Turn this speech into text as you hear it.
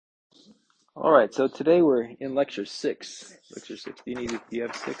All right, so today we're in lecture six. Lecture six. Do you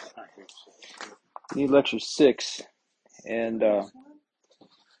have six? You need lecture six, and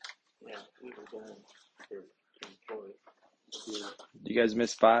you guys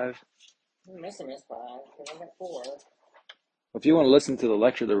missed five. I'm missing this five because I got four. If you want to listen to the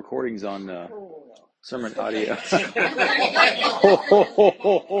lecture, the recording's on Sermon Audio.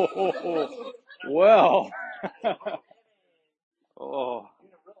 Well, oh,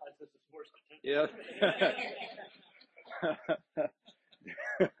 yeah.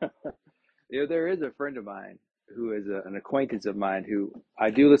 There is a friend of mine who is an acquaintance of mine who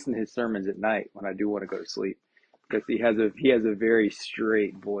I do listen to his sermons at night when I do want to go to sleep because he has a very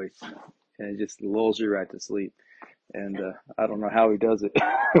straight voice and it just lulls you right to sleep. And I don't know how he does it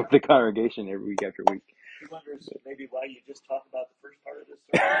with the congregation every week after week. He wonders maybe why you just talk about the first part of this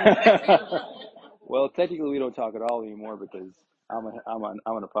story. Well, technically we don't talk at all anymore because I'm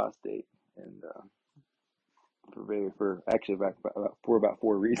an apostate, and for about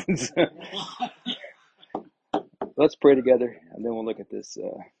four reasons. Let's pray together, and then we'll look at this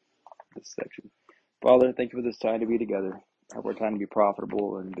section. Father, thank you for this time to be together. Help our time to be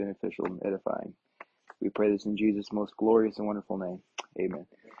profitable and beneficial and edifying. We pray this in Jesus' most glorious and wonderful name. Amen.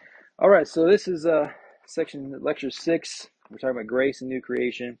 All right, so this is lecture 6. We're talking about grace and new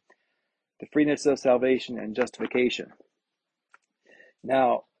creation, the freeness of salvation, and justification.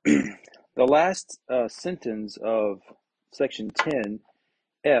 Now, the last sentence of section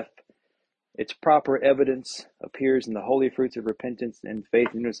 10F, its proper evidence appears in the holy fruits of repentance and faith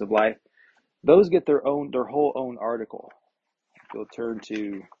and newness of life. Those get their whole own article. If you'll turn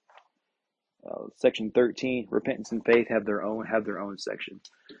to section 13, repentance and faith have their own section.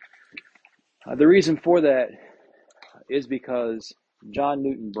 The reason for that is because John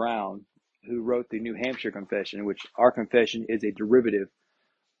Newton Brown, who wrote the New Hampshire Confession, which our confession is a derivative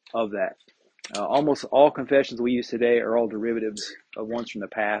of that. Almost all confessions we use today are all derivatives of ones from the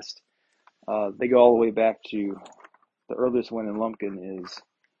past. They go all the way back to the earliest one in Lumpkin is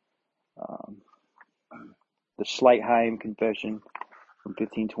the Schleitheim Confession from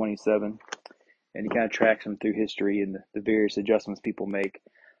 1527, and he kind of tracks them through history and the various adjustments people make.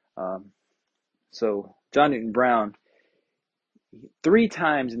 So John Newton Brown, 3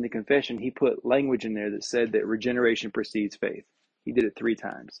 times in the confession, he put language in there that said that regeneration precedes faith. He did it 3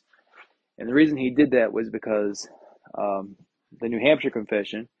 times. And the reason he did that was because the New Hampshire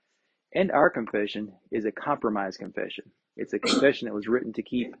Confession and our confession is a compromise confession. It's a confession that was written to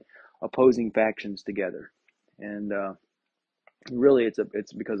keep opposing factions together. And really, it's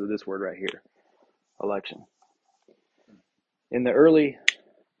because of this word right here, election. In the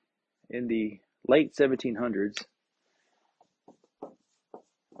late 1700s,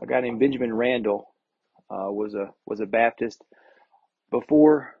 a guy named Benjamin Randall was a Baptist.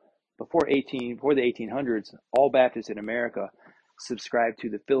 Before the 1800s, all Baptists in America subscribed to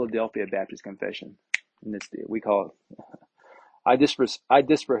the Philadelphia Baptist Confession, and we call it. I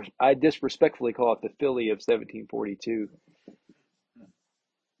disrespectfully call it the Philly of 1742.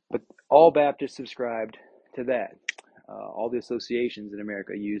 But all Baptists subscribed to that. All the associations in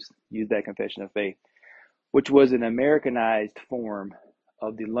America used that confession of faith, which was an Americanized form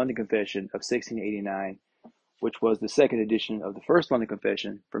of the London Confession of 1689, which was the second edition of the first London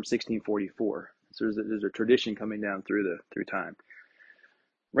Confession from 1644. So there's a tradition coming down through time.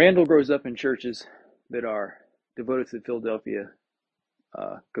 Randall grows up in churches that are devoted to the Philadelphia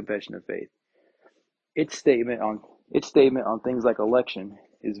Confession of Faith. Its statement on things like election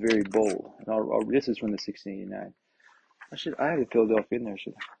is very bold. And this is from the 1689. I have the Philadelphia in there.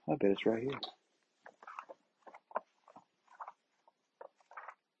 I bet it's right here.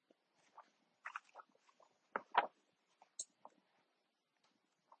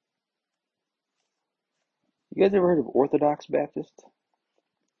 You guys ever heard of Orthodox Baptist?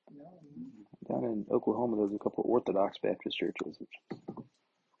 No. Down in Oklahoma, there's a couple of Orthodox Baptist churches.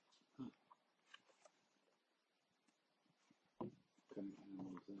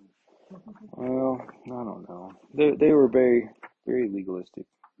 Well, I don't know. They were very, very legalistic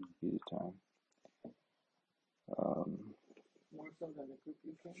at the time. More so than the group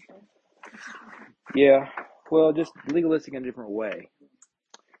you came from? Yeah, well, just legalistic in a different way.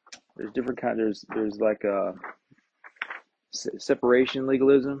 There's different kinds. There's like separation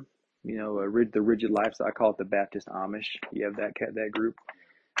legalism. The rigid lifestyle. I call it the Baptist Amish. You have that group,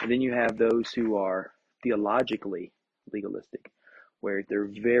 and then you have those who are theologically legalistic, where they're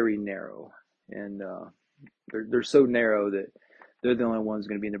very narrow, and they're so narrow that they're the only ones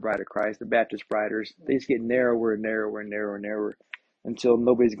going to be in the bride of Christ. The Baptist briders, they just get narrower and narrower and narrower and narrower until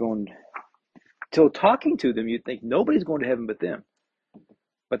talking to them, you'd think nobody's going to heaven but them.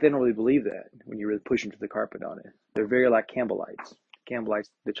 But they don't really believe that when you really push them to the carpet on it. They're very like Campbellites. Campbellites,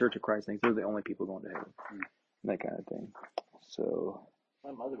 the Church of Christ thinks they're the only people going to heaven. That kind of thing. So,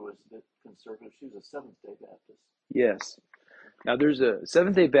 My mother was a bit conservative. She was a Seventh-day Baptist. yes. Now, there's a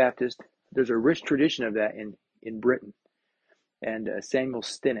Seventh-day Baptist. There's a rich tradition of that in Britain. And Samuel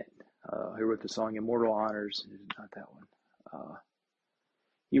Stinnett, who wrote the song Immortal Honors, not that one.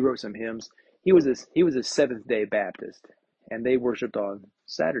 He wrote some hymns. He was a Seventh-day Baptist, and they worshipped on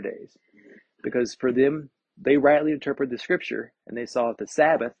Saturdays because for them, they rightly interpret the Scripture, and they saw that the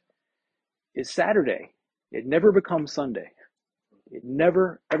Sabbath is Saturday. It never becomes Sunday. It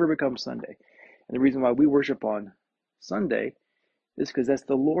never, ever becomes Sunday. And the reason why we worship on Sunday is because that's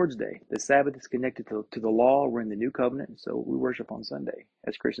the Lord's Day. The Sabbath is connected to the law. We're in the New Covenant, so we worship on Sunday,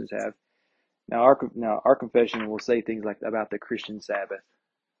 as Christians have. Now, our confession will say things like about the Christian Sabbath,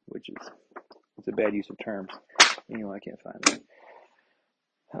 which is it's a bad use of terms. Anyway, I can't find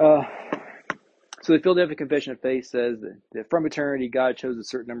that. So the Philadelphia Confession of Faith says that from eternity, God chose a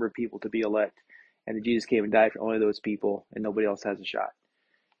certain number of people to be elect, and that Jesus came and died for only those people, and nobody else has a shot.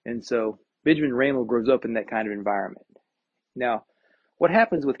 And so Benjamin Ramel grows up in that kind of environment. Now, what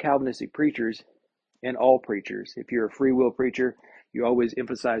happens with Calvinistic preachers and all preachers, if you're a free will preacher, you always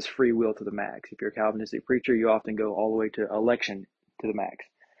emphasize free will to the max. If you're a Calvinistic preacher, you often go all the way to election to the max.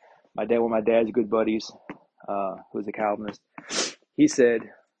 One of my dad's good buddies, who was a Calvinist, he said,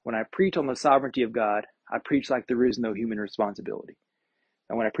 when I preach on the sovereignty of God, I preach like there is no human responsibility.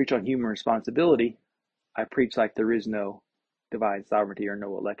 And when I preach on human responsibility, I preach like there is no divine sovereignty or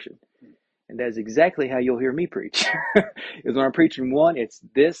no election. And that's exactly how you'll hear me preach. Is when I'm preaching one, it's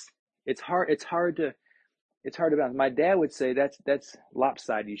this. It's hard to balance. My dad would say that's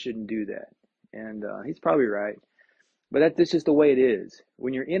lopsided. You shouldn't do that. And he's probably right. But that's just the way it is.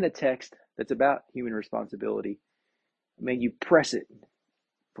 When you're in a text that's about human responsibility, you press it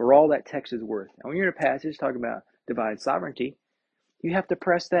for all that text is worth. And when you're in a passage talking about divine sovereignty, you have to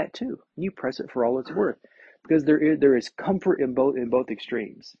press that too. You press it for all it's worth, because there is comfort in both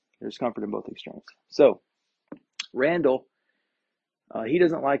extremes. There's comfort in both extremes. So Randall, he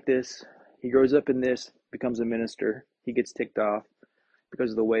doesn't like this. He grows up in this, becomes a minister. He gets ticked off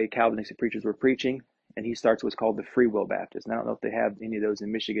because of the way Calvinistic preachers were preaching, and he starts what's called the Free Will Baptist. And I don't know if they have any of those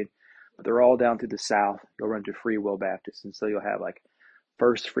in Michigan, but they're all down through the South. You'll run to Free Will Baptists, and so you'll have like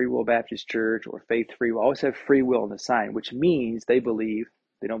First Free Will Baptist Church or Faith Free Will. Always have free will on the sign, which means they don't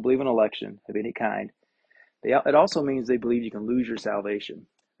believe in election of any kind. It also means they believe you can lose your salvation.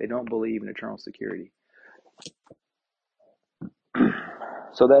 They don't believe in eternal security.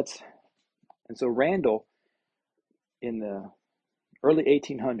 So Randall, in the early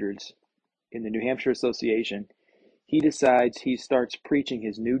 1800s, in the New Hampshire Association, he decides he starts preaching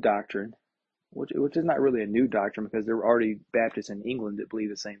his new doctrine, which is not really a new doctrine because there were already Baptists in England that believe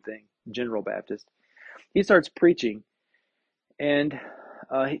the same thing, General Baptist. He starts preaching, and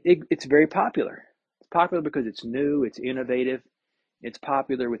it's very popular. It's popular because it's new, it's innovative, it's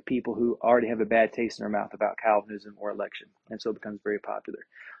popular with people who already have a bad taste in their mouth about Calvinism or election, and so it becomes very popular.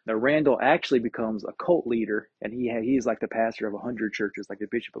 Now, Randall actually becomes a cult leader, and he's like the pastor of 100 churches, like the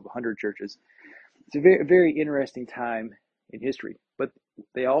bishop of 100 churches. It's a very, very interesting time in history, but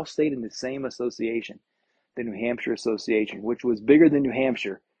they all stayed in the same association, the New Hampshire Association, which was bigger than New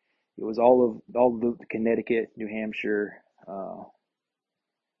Hampshire. It was all of the Connecticut, New Hampshire.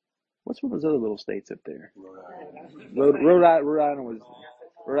 What's one of those other little states up there? Rhode Island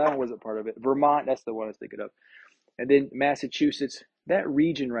wasn't part of it. Vermont, that's the one I was thinking of. And then Massachusetts, that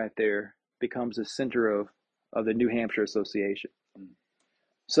region right there becomes the center of the New Hampshire Association.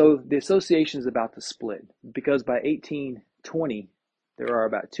 So the association is about to split because by 1820, there are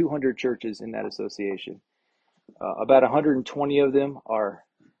about 200 churches in that association. About 120 of them are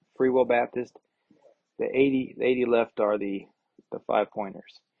Free Will Baptist. The 80 left are the Five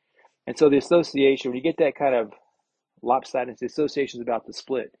Pointers. And so the association, when you get that kind of lopsidedness, the association is about to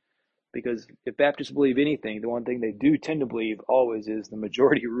split. Because if Baptists believe anything, the one thing they do tend to believe always is the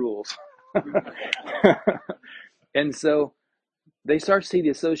majority rules. And so they start to see the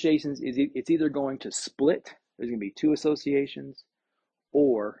associations, it's either going to split, there's going to be two associations,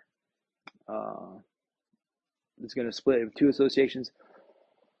 or it's going to split into two associations,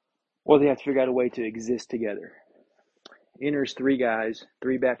 or they have to figure out a way to exist together. Enters three guys,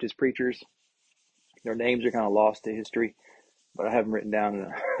 three Baptist preachers. Their names are kind of lost to history, but I have them written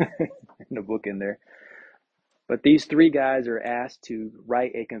down in a book in there. But these three guys are asked to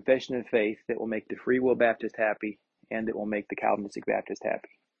write a confession of faith that will make the Free Will Baptist happy and that will make the Calvinistic Baptist happy,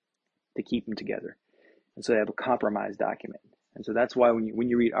 to keep them together. And so they have a compromise document. And so that's why when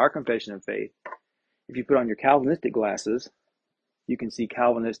you read our confession of faith, if you put on your Calvinistic glasses, you can see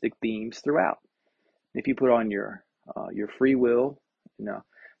Calvinistic themes throughout. If you put on your free will,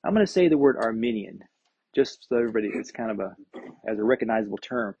 I'm going to say the word Arminian, just so everybody, it's kind of as a recognizable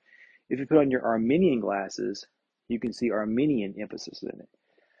term. If you put on your Arminian glasses, you can see Arminian emphasis in it.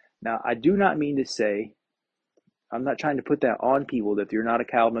 Now, I do not mean to say, I'm not trying to put that on people that if you're not a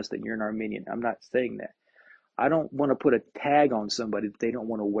Calvinist, that you're an Arminian. I'm not saying that. I don't want to put a tag on somebody that they don't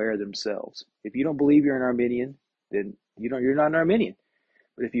want to wear themselves. If you don't believe you're an Arminian, then you're not an Arminian.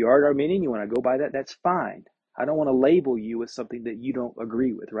 But if you are an Arminian, you want to go by that, that's fine. I don't want to label you as something that you don't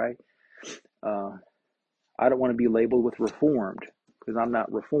agree with, right? I don't want to be labeled with Reformed because I'm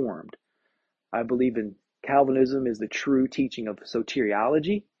not Reformed. I believe in Calvinism is the true teaching of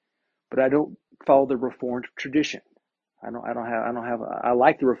soteriology, but I don't follow the Reformed tradition. I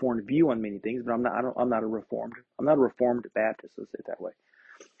like the Reformed view on many things, but I'm not a Reformed Baptist, let's say it that way.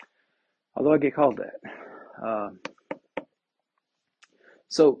 Although I get called that.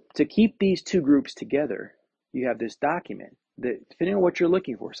 So to keep these two groups together, you have this document that, depending on what you're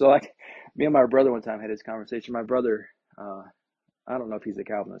looking for. So like me and my brother one time had this conversation. My brother, I don't know if he's a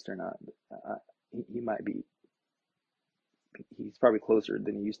Calvinist or not. He might be. He's probably closer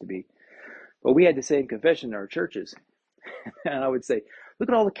than he used to be. But we had the same confession in our churches. And I would say, look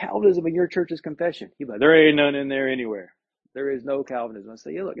at all the Calvinism in your church's confession. He'd be like, there ain't none in there anywhere. There is no Calvinism. I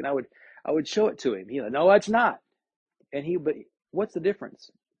say, yeah, look. And I would show it to him. He'd like, no, it's not. But what's the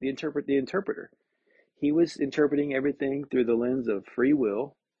difference? The interpreter. He was interpreting everything through the lens of free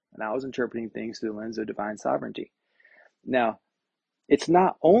will, and I was interpreting things through the lens of divine sovereignty. Now, it's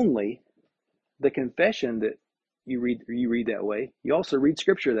not only the confession that you read that way. You also read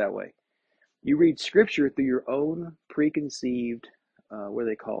Scripture that way. You read Scripture through your own preconceived, what are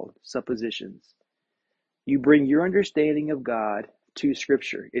they called? Suppositions. You bring your understanding of God to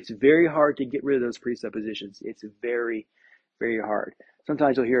Scripture. It's very hard to get rid of those presuppositions. It's very, very hard.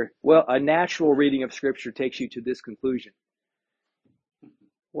 Sometimes you'll hear, well, a natural reading of Scripture takes you to this conclusion.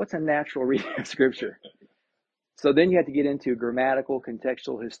 What's a natural reading of Scripture? So then you have to get into grammatical,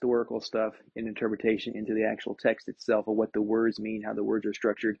 contextual, historical stuff in interpretation, into the actual text itself of what the words mean, how the words are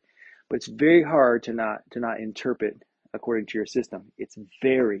structured. But it's very hard to not interpret according to your system. It's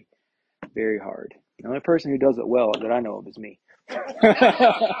very, very hard. The only person who does it well that I know of is me. You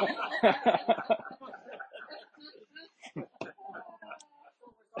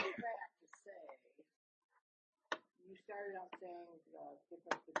started out saying the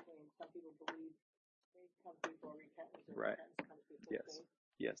difference between some people believe faith comes before repentance, or Right. repentance comes before Yes. faith.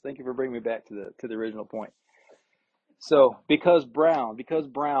 Yes. Thank you for bringing me back to the original point. So because Brown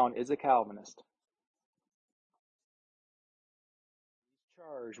is a Calvinist, he's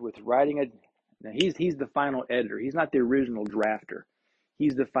charged with writing now he's the final editor. He's not the original drafter.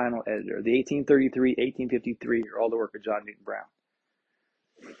 He's the final editor. The 1833, 1853 are all the work of John Newton Brown.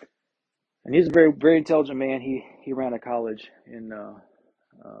 And he's a very, very intelligent man. He ran a college in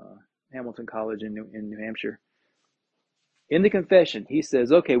Hamilton College in New Hampshire. In the confession, he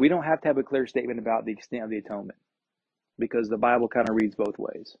says, okay, we don't have to have a clear statement about the extent of the atonement because the Bible kind of reads both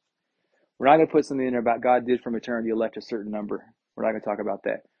ways. We're not going to put something in there about God did from eternity elect a certain number. We're not going to talk about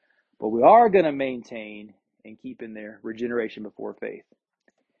that. But we are going to maintain and keep in there regeneration before faith.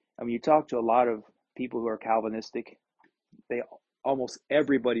 And when you talk to a lot of people who are Calvinistic, almost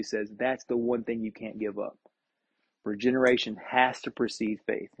everybody says that's the one thing you can't give up. Regeneration has to precede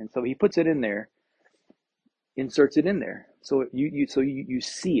faith. And so he puts it in there, inserts it in there. So you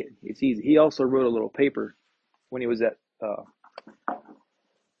see it. It's easy. He also wrote a little paper when he was at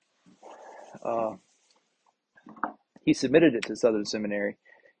he submitted it to Southern Seminary.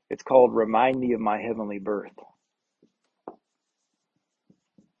 It's called Remind Me of My Heavenly Birth.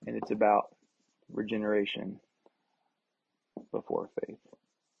 And it's about regeneration before faith.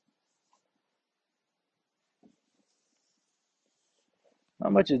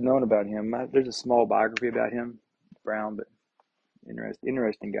 Not much is known about him. There's a small biography about him, Brown, but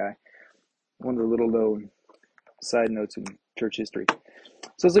interesting guy. One of the little known side notes in church history.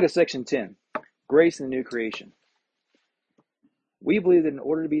 So let's look at section 10, grace and the new creation. We believe that in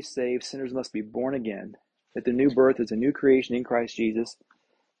order to be saved, sinners must be born again, that the new birth is a new creation in Christ Jesus,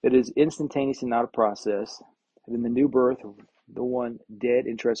 that it is instantaneous and not a process, that in the new birth, the one dead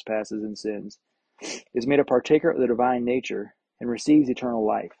in trespasses and sins is made a partaker of the divine nature and receives eternal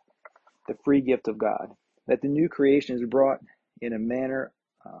life, the free gift of God, that the new creation is brought in a manner,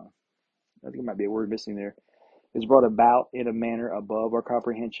 I think there might be a word missing there, is brought about in a manner above our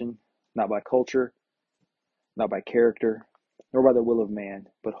comprehension, not by culture, not by character, nor by the will of man,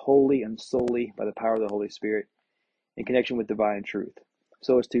 but wholly and solely by the power of the Holy Spirit in connection with divine truth,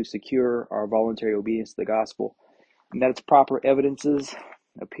 so as to secure our voluntary obedience to the gospel and that its proper evidences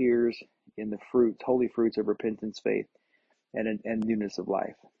appears in the fruits, holy fruits of repentance, faith, and newness of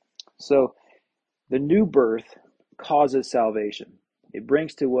life. So the new birth causes salvation. It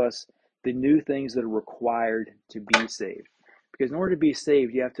brings to us the new things that are required to be saved. Because in order to be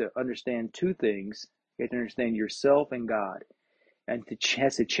saved, you have to understand two things. You have to understand yourself and God. And it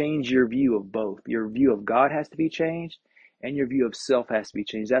has to change your view of both. Your view of God has to be changed, and your view of self has to be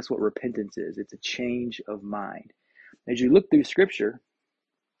changed. That's what repentance is. It's a change of mind. As you look through Scripture,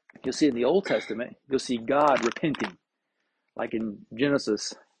 you'll see in the Old Testament, you'll see God repenting. Like in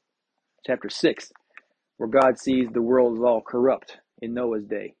Genesis chapter 6, where God sees the world is all corrupt in Noah's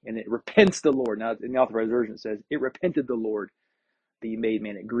day, and it repents the Lord. Now, in the Authorized Version, it says, it repented the Lord that he made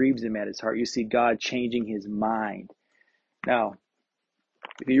man. It grieves him at his heart. You see God changing his mind. Now,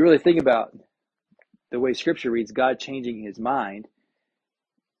 if you really think about the way Scripture reads, God changing his mind,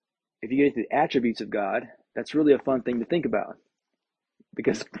 if you get into the attributes of God, that's really a fun thing to think about.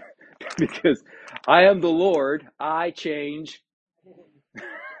 Because I am the Lord, I change.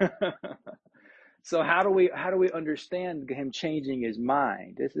 So how do we understand him changing his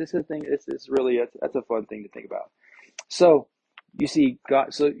mind? This is a thing. This is really that's a fun thing to think about. So you see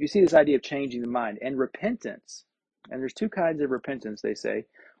God. So you see this idea of changing the mind and repentance. And there's two kinds of repentance. They say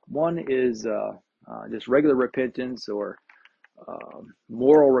one is just regular repentance or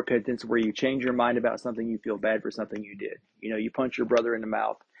moral repentance, where you change your mind about something, you feel bad for something you did. You punch your brother in the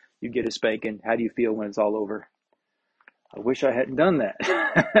mouth, you get a spanking. How do you feel when it's all over? I wish I hadn't done that.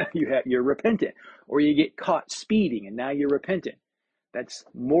 You're repentant. Or you get caught speeding and now you're repentant. That's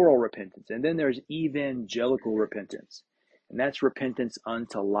moral repentance. And then there's evangelical repentance. And that's repentance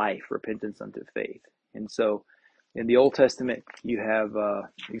unto life, repentance unto faith. And so in the Old Testament, you have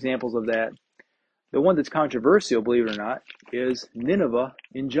examples of that. The one that's controversial, believe it or not, is Nineveh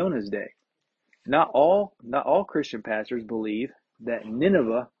in Jonah's day. Not all Christian pastors believe that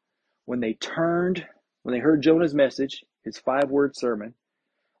Nineveh, when they heard Jonah's message, his 5-word sermon,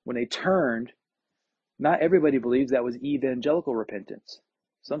 when they turned, not everybody believes that was evangelical repentance.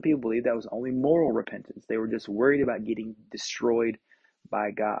 Some people believe that was only moral repentance. They were just worried about getting destroyed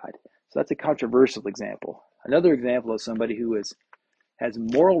by God. So that's a controversial example. Another example of somebody who has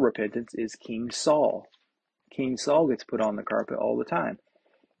moral repentance is King Saul. King Saul gets put on the carpet all the time,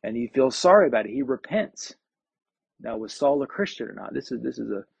 and he feels sorry about it. He repents. Now, was Saul a Christian or not?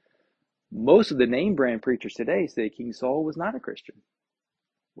 Most of the name brand preachers today say King Saul was not a Christian.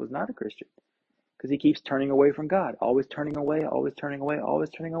 Because he keeps turning away from God, always turning away, always turning away, always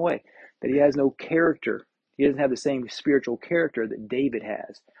turning away. That he has no character. He doesn't have the same spiritual character that David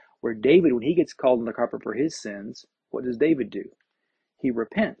has. Where David, when he gets called on the carpet for his sins, what does David do? He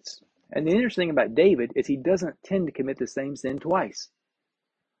repents. And the interesting thing about David is he doesn't tend to commit the same sin twice.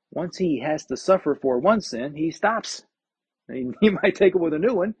 Once he has to suffer for one sin, he stops. He might take it with a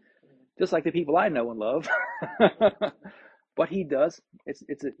new one, just like the people I know and love. But he does.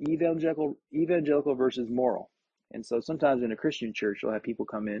 It's an evangelical versus moral. And so sometimes in a Christian church, you'll have people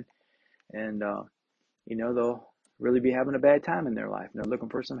come in and, they'll really be having a bad time in their life. And they're looking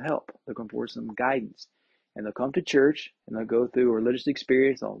for some help, looking for some guidance. And they'll come to church and they'll go through a religious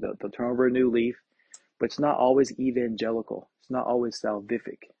experience. They'll turn over a new leaf. But it's not always evangelical. It's not always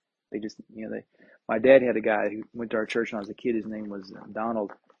salvific. They just, my dad had a guy who went to our church when I was a kid. His name was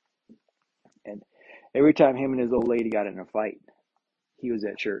Donald. And every time him and his old lady got in a fight, he was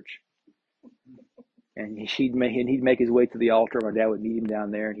at church. And he'd make his way to the altar. My dad would meet him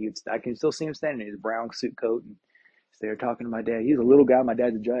down there, and I can still see him standing in his brown suit coat and stay there talking to my dad. He's a little guy. My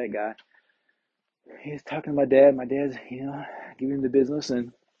dad's a giant guy. He was talking to my dad. My dad's, giving him the business,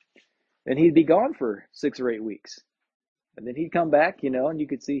 and then he'd be gone for 6 or 8 weeks. And then he'd come back, and you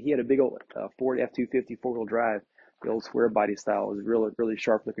could see he had a big old Ford F-250 four-wheel drive, the old square body style. It was a really, really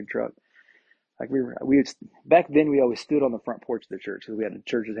sharp-looking truck. Like back then, we always stood on the front porch of the church because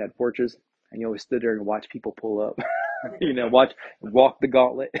churches had porches, and you always stood there and watch people pull up. Walk the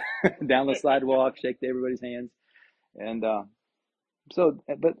gauntlet down the sidewalk, shake everybody's hands, and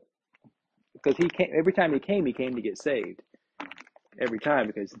but because he came every time he came to get saved, every time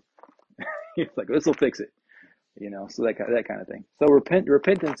because he's like, this will fix it, so that kind of thing. So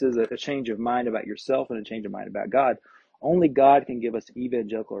repentance is a change of mind about yourself and a change of mind about God. Only God can give us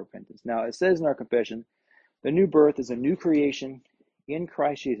evangelical repentance. Now, it says in our confession, the new birth is a new creation in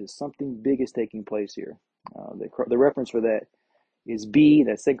Christ Jesus. Something big is taking place here. The reference for that is B,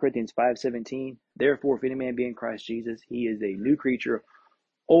 that's 2 Corinthians 5:17. Therefore, if any man be in Christ Jesus, he is a new creature.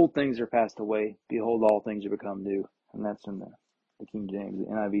 Old things are passed away. Behold, all things are become new. And that's in the King James.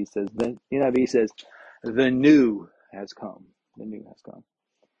 The NIV says, the new has come. The new has come.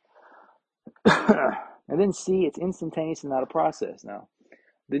 And then C, it's instantaneous and not a process. Now,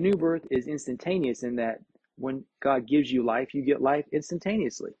 the new birth is instantaneous in that when God gives you life, you get life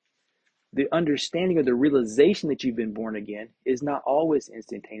instantaneously. The understanding of the realization that you've been born again is not always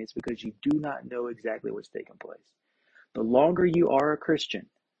instantaneous because you do not know exactly what's taking place. The longer you are a Christian,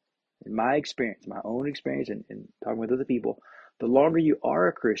 in my experience, my own experience, and talking with other people, the longer you are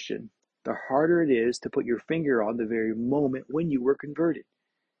a Christian, the harder it is to put your finger on the very moment when you were converted.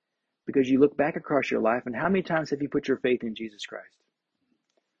 Because you look back across your life, and how many times have you put your faith in Jesus Christ?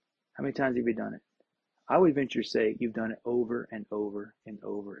 How many times have you done it? I would venture to say you've done it over and over and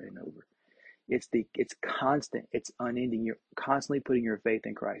over and over. It's constant, it's unending. You're constantly putting your faith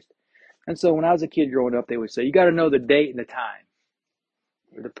in Christ. And so when I was a kid growing up, they would say, you got to know the date and the time,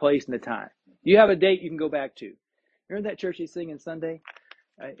 or the place and the time. You have a date you can go back to. Remember that church you sing in Sunday,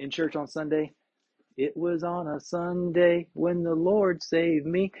 in church on Sunday? It was on a Sunday when the Lord saved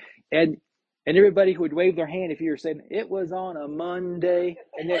me. And everybody who would wave their hand if you were saying, it was on a Monday,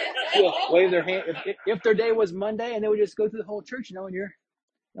 and they would wave their hand. If their day was Monday, and they would just go through the whole church, and you're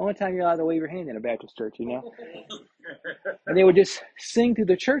the only time you're allowed to wave your hand in a Baptist church, And they would just sing through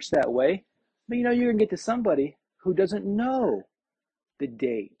the church that way. But you're going to get to somebody who doesn't know the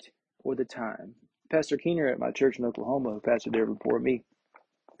date or the time. Pastor Keener at my church in Oklahoma, who pastored there before me,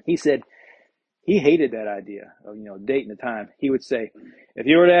 he said he hated that idea of, date and the time. He would say, if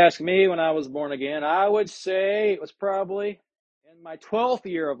you were to ask me when I was born again, I would say it was probably in my 12th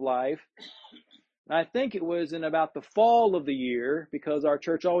year of life. And I think it was in about the fall of the year, because our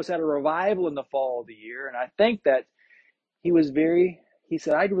church always had a revival in the fall of the year. And I think that he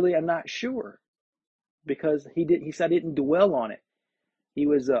said, I'm not sure, because he said I didn't dwell on it. He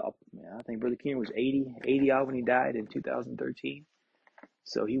was, I think Brother Keener was 80 odd when he died in 2013.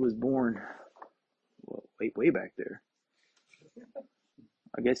 So he was born, way back there.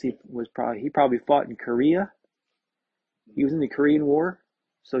 I guess he probably fought in Korea. He was in the Korean War.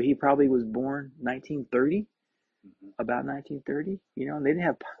 So he probably was born 1930, about 1930. And they didn't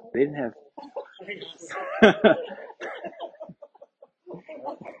have.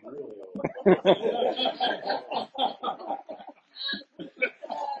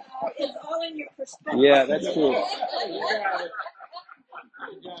 It's all in your perspective. Yeah, that's true.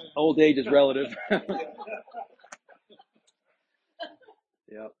 Old age is relative.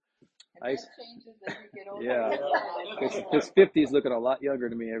 Yep. And that changes as you get older. Yeah. His 50 is looking a lot younger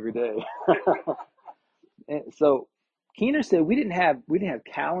to me every day. And so Keener said we didn't have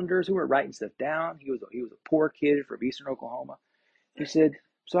calendars. We weren't writing stuff down. He was a poor kid from Eastern Oklahoma. He said,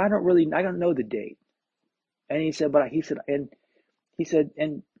 so I don't know the date. And he said,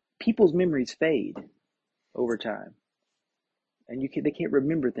 and people's memories fade over time, and they can't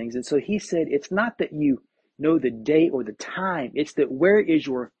remember things. And so he said, it's not that you know the date or the time. It's that where is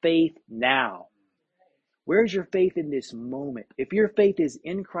your faith now? Where is your faith in this moment? If your faith is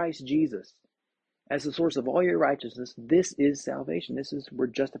in Christ Jesus as the source of all your righteousness, this is salvation. We're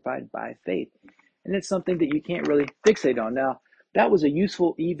justified by faith. And it's something that you can't really fixate on. Now, that was a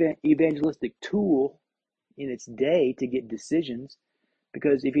useful evangelistic tool in its day to get decisions,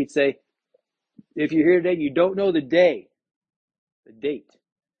 because if you'd say, if you're here today, you don't know the date that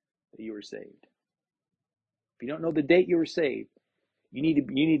you were saved. If you don't know the date you were saved, you need to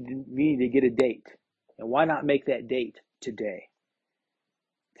get a date. And why not make that date today?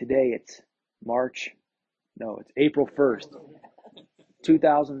 Today it's April 1st,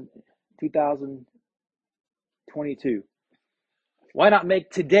 2022. Why not make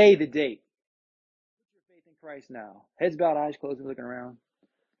today the date? Put your faith in Christ now. Heads bowed, eyes closed, and looking around.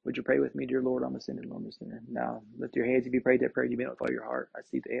 Would you pray with me? Dear Lord, I'm a sinner, Lord, I'm a sinner. Now, lift your hands if you prayed that prayer. You mean it with all your heart. I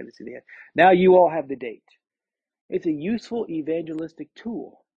see the hand, I see the hand. Now you all have the date. It's a useful evangelistic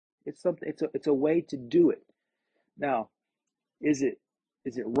tool. It's a way to do it. Now, is it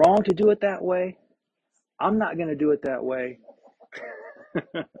wrong to do it that way? I'm not going to do it that way.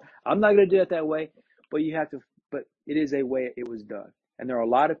 I'm not going to do it that way, but it is a way it was done. And there are a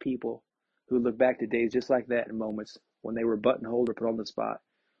lot of people who look back to days just like that, in moments when they were buttonholed or put on the spot,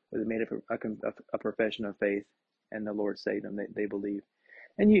 where they made a profession of faith and the Lord saved them. They believe.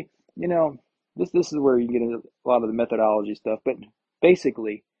 And this is where you get into a lot of the methodology stuff, but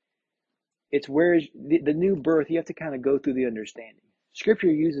basically it's where the new birth. You have to kind of go through the understanding.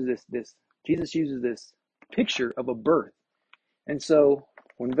 Scripture uses this Jesus uses this picture of a birth. And so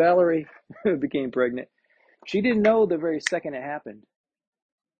when Valerie became pregnant, she didn't know the very second it happened.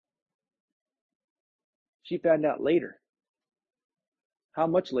 She found out later. How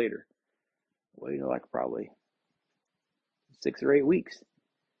much later? Well, like probably 6 or 8 weeks.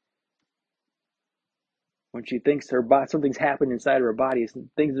 When she thinks something's happened inside of her body,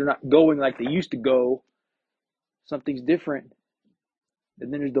 things are not going like they used to go, Something's different.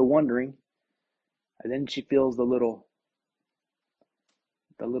 And then there's the wondering. And then she feels the little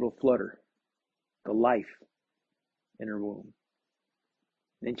flutter, the life in her womb.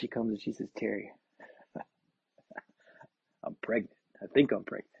 Then she comes and she says, Terry, I'm pregnant. I think I'm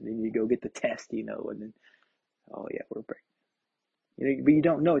pregnant. And then you go get the test, and then, oh yeah, we're pregnant. But you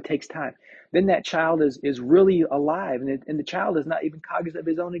don't know. It takes time. Then that child is really alive, and the child is not even cognizant of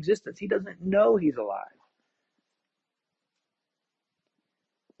his own existence. He doesn't know he's alive.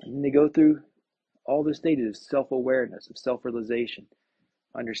 And they go through all the stages of self-awareness, of self-realization,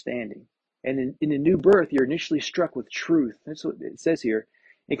 understanding. And in the new birth, you're initially struck with truth. That's what it says here.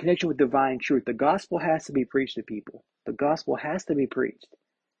 In connection with divine truth, the gospel has to be preached to people. The gospel has to be preached.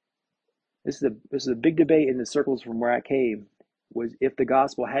 This is a big debate in the circles from where I came, was if the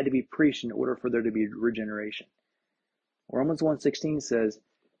gospel had to be preached in order for there to be regeneration. Romans 1:16 says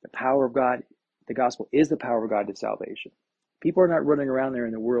the power of God, the gospel is the power of God to salvation. People are not running around there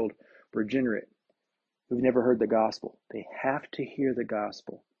in the world regenerate who've never heard the gospel. They have to hear the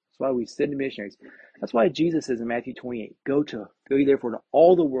gospel. That's why we send missionaries. That's why Jesus says in Matthew 28, go ye therefore to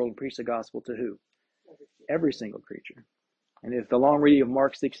all the world and preach the gospel to who? Every single creature. And if the long reading of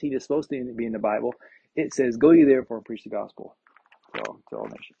Mark 16 is supposed to be in the Bible, it says, go ye therefore and preach the gospel to all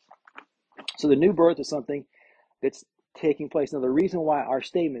nations. So the new birth is something that's taking place. Now, the reason why our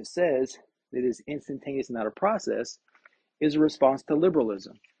statement says that it is instantaneous and not a process is a response to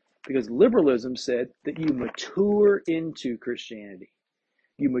liberalism. Because liberalism said that you mature into Christianity.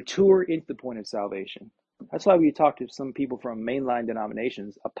 You mature into the point of salvation. That's why we talk to some people from mainline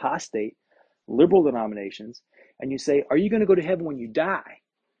denominations, apostate, liberal denominations, and you say, are you going to go to heaven when you die?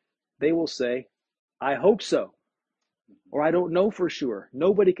 They will say, I hope so. Or I don't know for sure.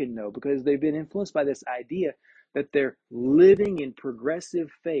 Nobody can know because they've been influenced by this idea that they're living in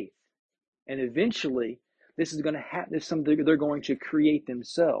progressive faith. And eventually, this is going to happen. This is something they're going to create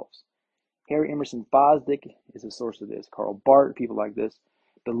themselves. Harry Emerson Fosdick is a source of this. Karl Barth, people like this.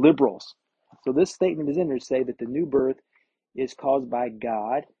 The liberals. So this statement is in there to say that the new birth is caused by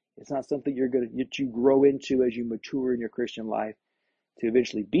God. It's not something that you grow into as you mature in your Christian life to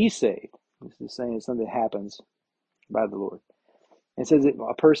eventually be saved. This is saying it's something that happens by the Lord. It says that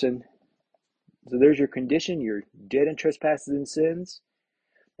a person, so there's your condition, you're dead in trespasses and sins,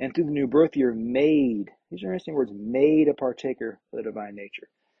 and through the new birth you're made, these are interesting words, made a partaker of the divine nature.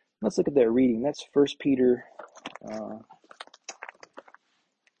 Let's look at that reading. That's 1 Peter, I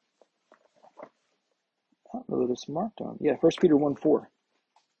don't know that it's marked on. Yeah, 1 Peter 1:4.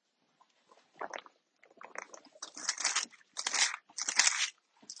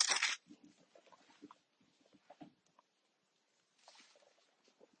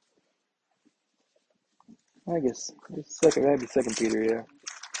 I guess it's that'd be 2 Peter, yeah.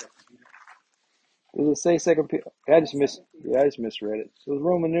 Does it say 2 Peter? I just misread it. So it's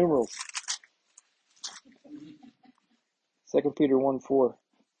Roman numerals. 2 Peter 1:4.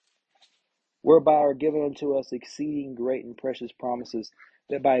 Whereby are given unto us exceeding great and precious promises,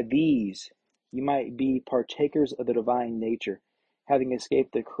 that by these you might be partakers of the divine nature, having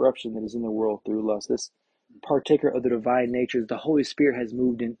escaped the corruption that is in the world through lust. This partaker of the divine nature, the Holy Spirit has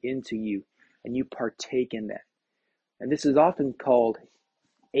moved into you, and you partake in that. And this is often called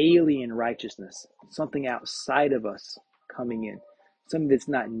alien righteousness, something outside of us coming in, something that's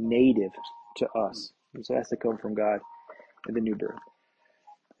not native to us. And so it has to come from God in the new birth.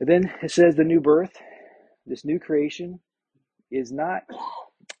 And then it says the new birth, this new creation, is not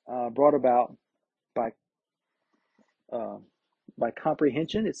brought about by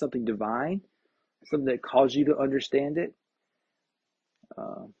comprehension. It's something divine, something that calls you to understand it.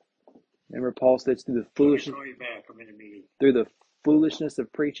 Remember, Paul says through the foolishness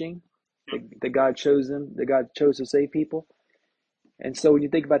of preaching, that God chose to save people. And so when you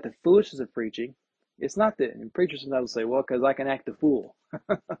think about the foolishness of preaching, it's not that, and preachers sometimes say, well, because I can act the fool.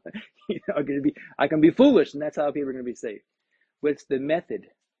 I can be foolish, and that's how people are going to be saved. But it's the method.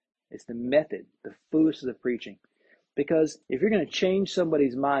 It's the method, the foolishness of preaching. Because if you're going to change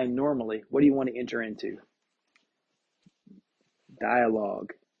somebody's mind normally, what do you want to enter into?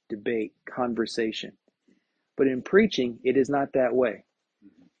 Dialogue, debate, conversation. But in preaching, it is not that way.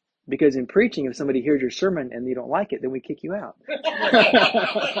 Because in preaching, if somebody hears your sermon and you don't like it, then we kick you out.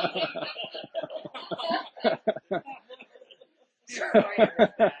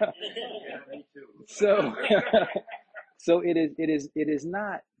 So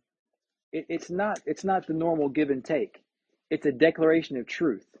it's not the normal give and take. It's a declaration of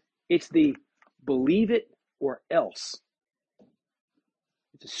truth. It's the believe it or else.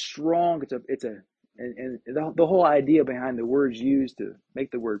 And the whole idea behind the words used to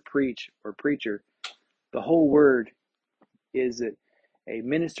make the word preach or preacher The whole word is that a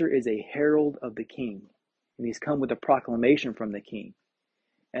minister is a herald of the king, and he's come with a proclamation from the king.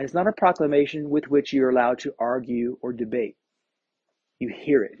 And it's not a proclamation with which you're allowed to argue or debate. You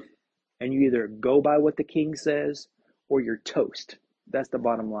hear it, and you either go by what the king says or you're toast. That's the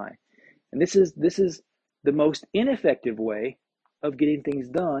bottom line. And this is the most ineffective way of getting things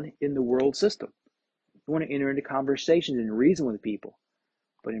done in the world system. You want to enter into conversations and reason with people,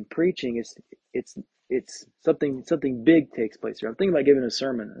 but in preaching, it's something big takes place here. I'm thinking about giving a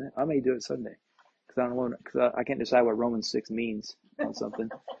sermon. I may do it Sunday because I can't decide what Romans 6 means on something.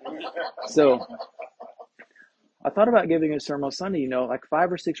 So I thought about giving a sermon on Sunday. Like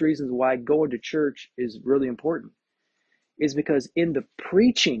 5 or 6 reasons why going to church is really important. Is because in the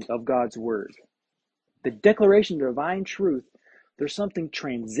preaching of God's word, the declaration of divine truth, there's something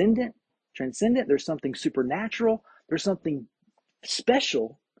transcendent, there's something supernatural, there's something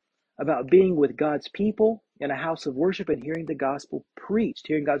special about being with God's people in a house of worship and hearing the gospel preached,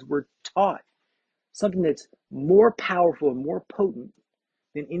 hearing God's word taught. Something that's more powerful and more potent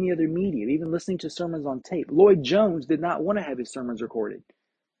than any other medium, even listening to sermons on tape. Lloyd Jones did not want to have his sermons recorded.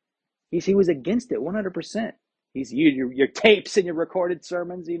 He was against it 100%. Your tapes and your recorded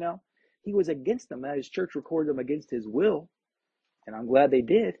sermons, He was against them. His church recorded them against his will. And I'm glad they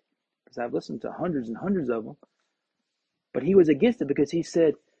did, because I've listened to hundreds and hundreds of them. But he was against it because he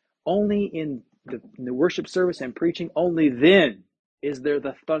said, only in the worship service and preaching, only then is there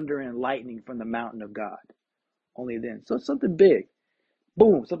the thunder and lightning from the mountain of God. Only then. So it's something big.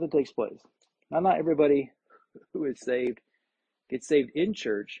 Boom, something takes place. Now, not everybody who is saved gets saved in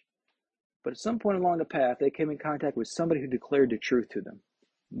church, but at some point along the path, they came in contact with somebody who declared the truth to them.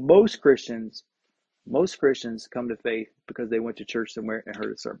 Most Christians come to faith because they went to church somewhere and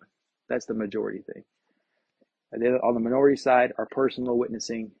heard a sermon. That's the majority thing. And then on the minority side are personal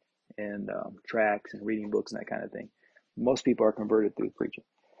witnessing and tracts and reading books and that kind of thing. Most people are converted through preaching.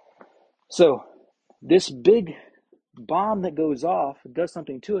 So this big bomb that goes off does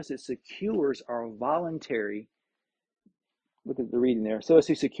something to us. It secures our voluntary, look at the reading there, so as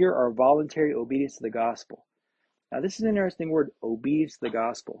to secure our voluntary obedience to the gospel. Now this is an interesting word, obedience to the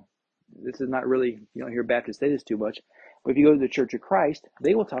gospel. This is not really, you don't hear Baptists say this too much, but if you go to the Church of Christ,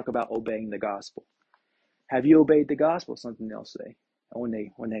 they will talk about obeying the gospel. Have you obeyed the gospel? Something they'll say.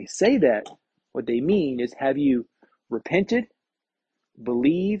 And when they say that, what they mean is, have you repented,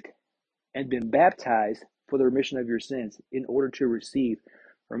 believed, and been baptized for the remission of your sins in order to receive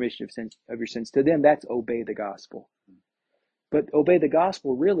remission of your sins? To them, that's obey the gospel. But obey the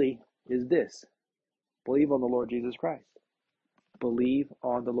gospel really is this: believe on the Lord Jesus Christ. Believe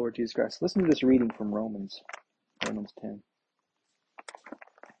on the Lord Jesus Christ. Listen to this reading from Romans 10.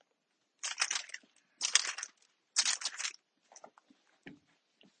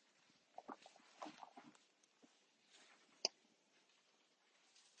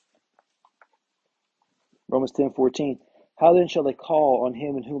 Romans 10:14. How then shall they call on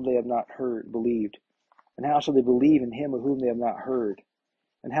him in whom they have not believed? And how shall they believe in him of whom they have not heard?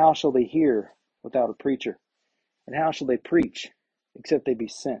 And how shall they hear without a preacher? And how shall they preach except they be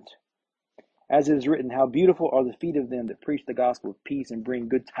sent? As it is written, how beautiful are the feet of them that preach the gospel of peace and bring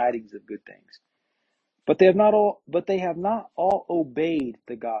good tidings of good things. But they have not all obeyed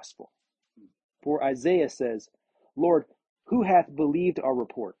the gospel. For Isaiah says, Lord, who hath believed our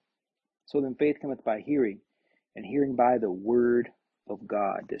report? So then faith cometh by hearing, and hearing by the word of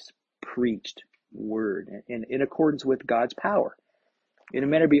God, this preached word, in accordance with God's power, in a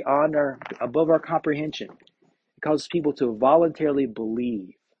manner above our comprehension. It causes people to voluntarily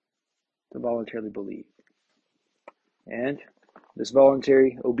believe. And this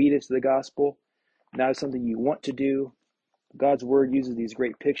voluntary obedience to the gospel, not something you want to do. God's word uses these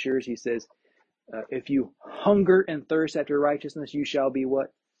great pictures. He says, if you hunger and thirst after righteousness, you shall be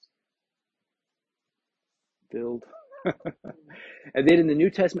what? Filled. And then in the New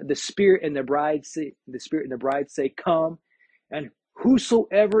Testament, the Spirit and the bride say, come. And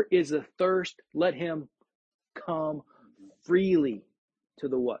whosoever is athirst, let him come freely to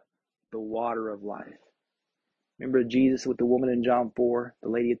the what? The water of life. Remember Jesus with the woman in John 4, the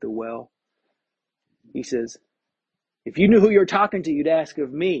lady at the well? He says, if you knew who you're talking to, you'd ask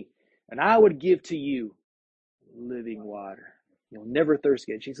of me, and I would give to you living water. You'll never thirst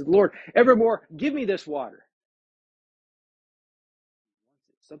again. She said, Lord, evermore, give me this water.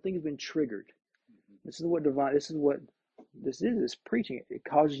 Something has been triggered. This is preaching. It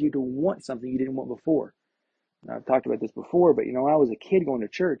causes you to want something you didn't want before. Now, I've talked about this before, but when I was a kid going to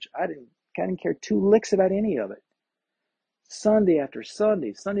church, I didn't care two licks about any of it. Sunday after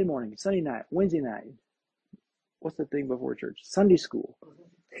Sunday, Sunday morning, Sunday night, Wednesday night. What's the thing before church? Sunday school.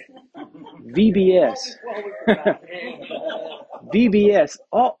 VBS. Well, we forgot. VBS.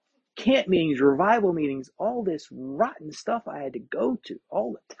 All camp meetings, revival meetings, all this rotten stuff I had to go to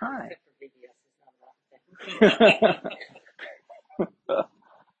all the time. Except for VBS is not a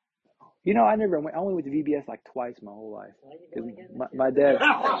You know, I only went to VBS like twice my whole life. Why are you 'Cause going again? my dad,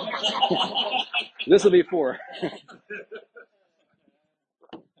 this will be 4.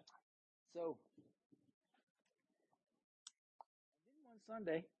 So, one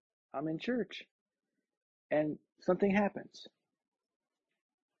Sunday, I'm in church and something happens.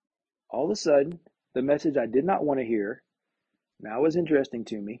 All of a sudden, the message I did not want to hear now is interesting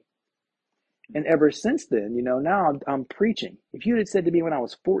to me. And ever since then, you know, now I'm preaching. If you had said to me when I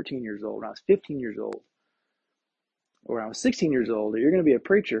was 14 years old, when I was 15 years old, or when I was 16 years old, that you're going to be a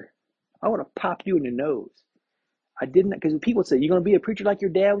preacher, I would have popped you in the nose. I didn't, because people say, you're going to be a preacher like your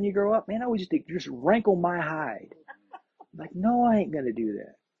dad when you grow up? Man, I would just rankle my hide. I'm like, no, I ain't going to do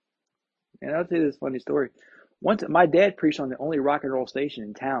that. And I'll tell you this funny story. Once, my dad preached on the only rock and roll station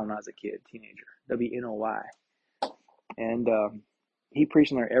in town when I was a kid, teenager, WNOY. And he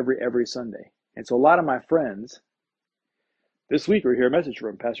preached on there every Sunday. And so a lot of my friends, this week we hear a message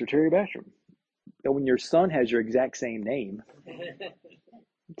from Pastor Terry Basham. And when your son has your exact same name,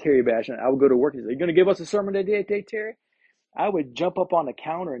 Terry Basham, I would go to work and say, "Are you going to give us a sermon today, Terry?" I would jump up on the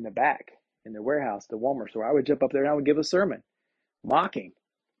counter in the back in the warehouse, the Walmart store. I would jump up there and I would give a sermon, mocking,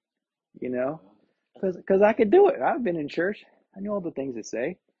 you know, because I could do it. I've been in church. I knew all the things to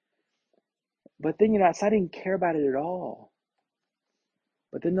say. But then, you know, I didn't care about it at all.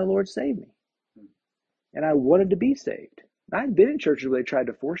 But then the Lord saved me. And I wanted to be saved. I'd been in churches where they tried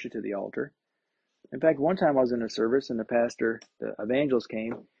to force you to the altar. In fact, one time I was in a service and the evangelist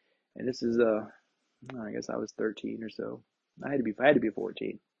came, and this is I guess I was 13 or so. I had to be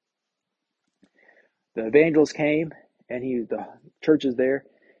 14. The evangelist came, and the church is there,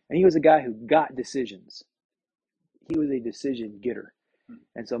 and he was a guy who got decisions. He was a decision getter,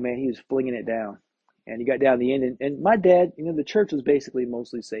 and so man, he was flinging it down, and he got down to the end, and my dad, you know, the church was basically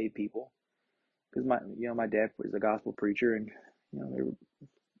mostly saved people, because my dad was a gospel preacher, and you know,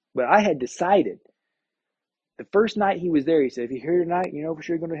 but I had decided. The first night he was there, he said, "If you're here tonight, you know for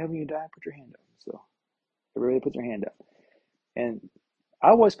sure you're going to heaven when you die, put your hand up." So everybody puts their hand up. And I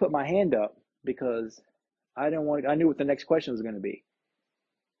always put my hand up because I knew what the next question was going to be.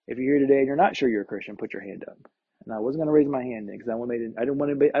 If you're here today and you're not sure you're a Christian, put your hand up. And I wasn't going to raise my hand then because I didn't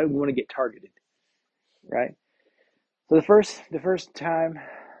want to get targeted. Right? So the first time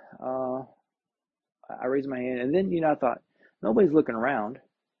I raised my hand, and then, you know, I thought, nobody's looking around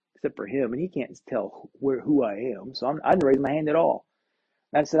except for him, and he can't tell who I am. So I didn't raise my hand at all.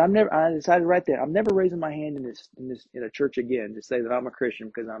 And I said, I decided right there, I'm never raising my hand in a church again to say that I'm a Christian,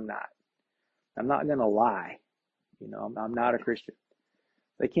 because I'm not. I'm not going to lie. You know, I'm not a Christian.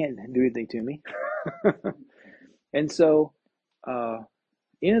 They can't do anything to me. And so,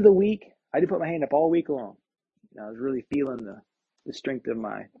 end of the week, I did put my hand up all week long. I was really feeling the strength of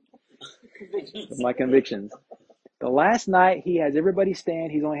my convictions. The last night, he has everybody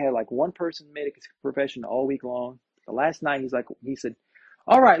stand. He's only had like one person made a profession all week long. The last night, he said,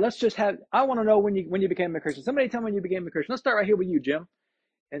 "All right, I want to know when you became a Christian. Somebody tell me when you became a Christian. Let's start right here with you, Jim."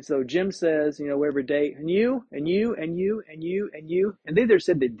 And so Jim says, you know, whatever date, and you, and you, and you, and you, and you. And they either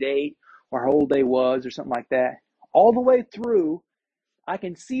said the date or how old they was or something like that. All the way through, I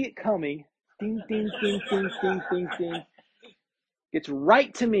can see it coming. Ding, ding, ding, ding, ding, ding, ding. Gets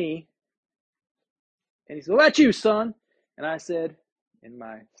right to me. And he said, "Well, that's you, son." And I said, in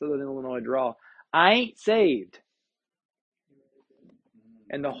my Southern Illinois drawl, "I ain't saved."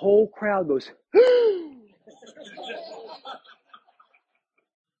 And the whole crowd goes, "What's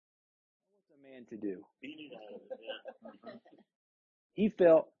a man to do?"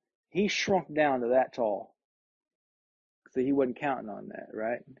 He shrunk down to that tall. So he wasn't counting on that,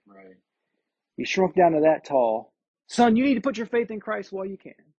 right? Right. He shrunk down to that tall. "Son, you need to put your faith in Christ while you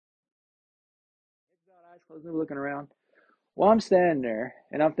can." Eyes closed, never looking around. Well, I'm standing there,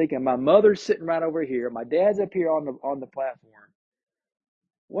 and I'm thinking, my mother's sitting right over here. My dad's up here on the platform.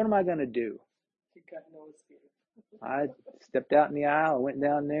 What am I going to do? You got no excuse. I stepped out in the aisle. I went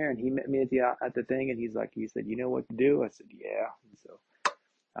down there, and he met me at the thing, and he said, "You know what to do?" I said, "Yeah." And so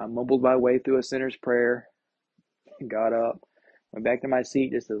I mumbled my way through a sinner's prayer, got up, went back to my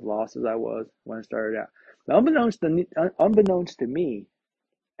seat just as lost as I was when I started out. Now, unbeknownst to me,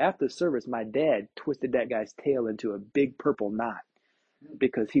 after the service, my dad twisted that guy's tail into a big purple knot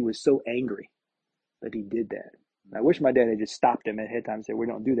because he was so angry that he did that. And I wish my dad had just stopped him ahead of time and said, "We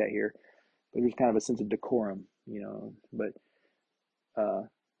don't do that here." But there's kind of a sense of decorum, you know. But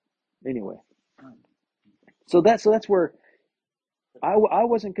anyway, so that's where I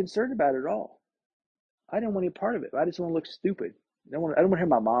wasn't concerned about it at all. I didn't want any part of it. I just want to look stupid. I don't want to hear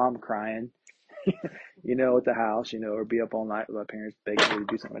my mom crying, at the house, or be up all night with my parents begging me to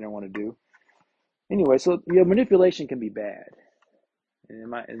do something I don't want to do. Anyway, so manipulation can be bad.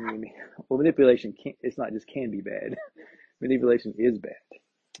 Well, manipulation it's not just can be bad. Manipulation is bad.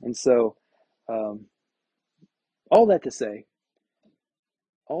 And so, all that to say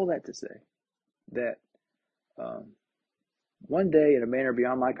that one day, in a manner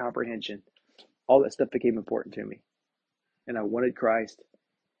beyond my comprehension, all that stuff became important to me. And I wanted Christ.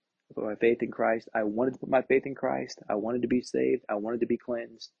 I put my faith in Christ. I wanted to put my faith in Christ. I wanted to be saved. I wanted to be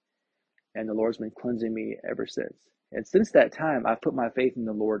cleansed. And the Lord's been cleansing me ever since. And since that time, I've put my faith in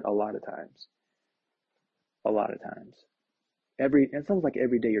the Lord a lot of times. A lot of times. It's almost like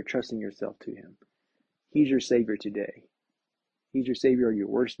every day you're trusting yourself to Him. He's your Savior today. He's your Savior on your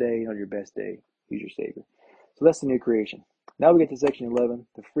worst day, on your best day. He's your Savior. So that's the new creation. Now we get to section 11,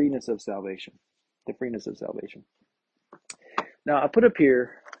 the freeness of salvation. The freeness of salvation. Now I put up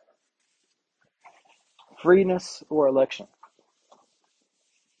here, freeness or election.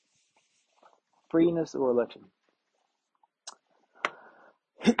 Freeness or election.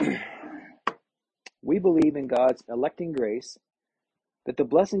 We believe in God's electing grace, that the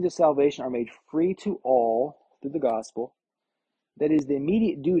blessings of salvation are made free to all through the gospel. That is the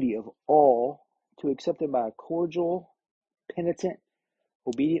immediate duty of all to accept them by a cordial, penitent,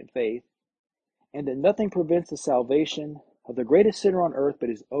 obedient faith, and that nothing prevents the salvation of the greatest sinner on earth but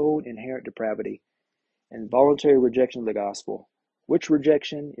his own inherent depravity and voluntary rejection of the gospel, which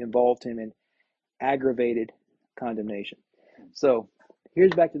rejection involved him in aggravated condemnation. So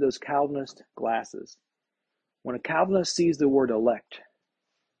here's back to those Calvinist glasses. When a Calvinist sees the word elect,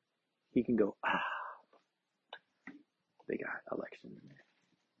 he can go, they got election in there.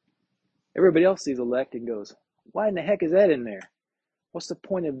 Everybody else sees elect and goes, why in the heck is that in there? What's the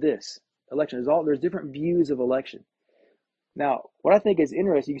point of this? Election. There's different views of election. Now, what I think is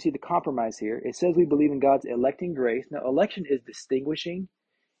interesting, you can see the compromise here. It says we believe in God's electing grace. Now, election is distinguishing.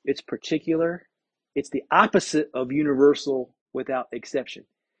 It's particular. It's the opposite of universal without exception.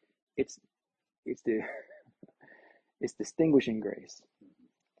 It's distinguishing grace.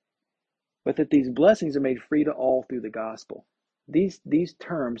 But that these blessings are made free to all through the gospel. These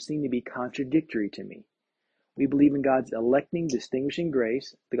terms seem to be contradictory to me. We believe in God's electing, distinguishing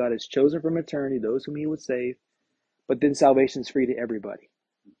grace, that God has chosen from eternity those whom He would save, but then salvation is free to everybody.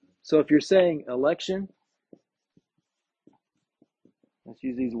 So if you're saying election, let's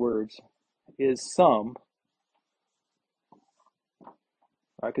use these words, is some,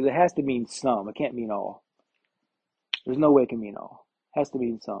 right? Because it has to mean some. It can't mean all. There's no way it can mean all. It has to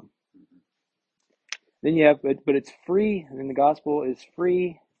mean some. Then you have, but it's free, and then the gospel is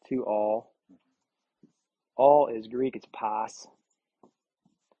free to all. All is Greek, it's pas,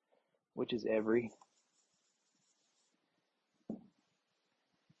 which is every.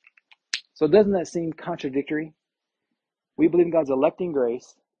 So doesn't that seem contradictory? We believe in God's electing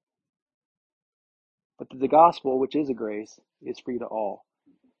grace, but the gospel, which is a grace, is free to all.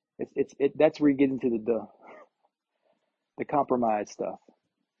 That's where you get into the compromise stuff.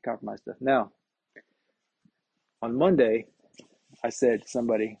 Now, on Monday, I said to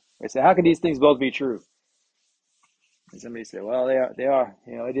somebody, how can these things both be true? And somebody said, well, they are.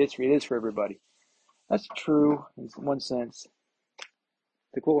 It is for everybody. That's true in one sense.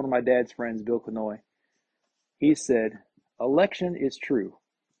 To quote one of my dad's friends, Bill Quinoy, he said, election is true.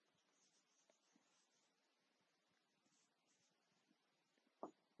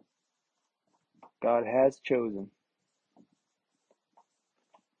 God has chosen.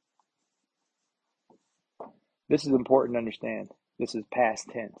 This is important to understand. This is past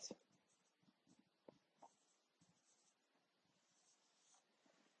tense.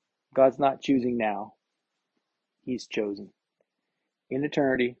 God's not choosing now. He's chosen. In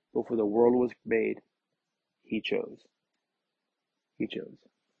eternity, before the world was made, He chose. He chose.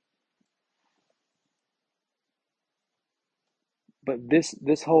 But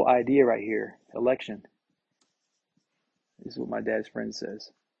this whole idea right here, election, this is what my dad's friend says.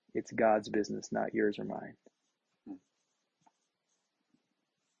 It's God's business, not yours or mine.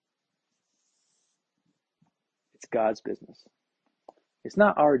 It's God's business. It's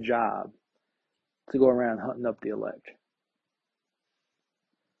not our job to go around hunting up the elect.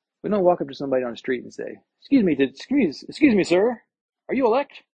 We don't walk up to somebody on the street and say, excuse me, sir, are you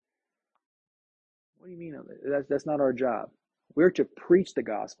elect? What do you mean? That's not our job. We're to preach the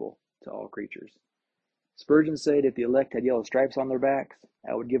gospel to all creatures. Spurgeon said, if the elect had yellow stripes on their backs,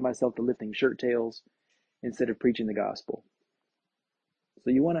 I would give myself to lifting shirt tails instead of preaching the gospel.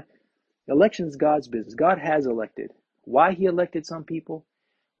 So election is God's business. God has elected. Why he elected some people,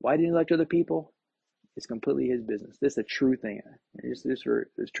 why didn't he elect other people, it's completely his business. This is a true thing.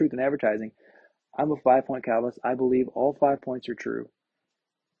 There's truth in advertising. I'm a 5-point Calvinist. I believe all 5 points are true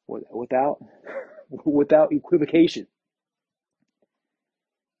without equivocation.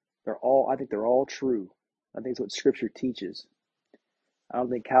 I think they're all true. I think it's what Scripture teaches. I don't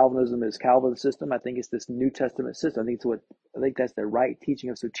think Calvinism is Calvin's system. I think it's this New Testament system. I think that's the right teaching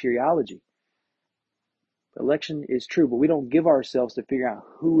of soteriology. Election is true, but we don't give ourselves to figure out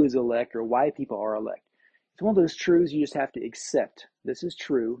who is elect or why people are elect. It's one of those truths you just have to accept. This is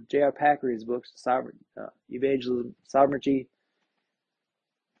true. J.R. Packer, his books, Evangelism, Sovereignty,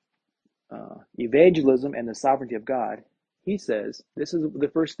 Evangelism and the Sovereignty of God, he says this is the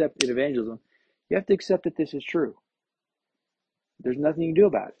first step in evangelism. You have to accept that this is true. There's nothing you can do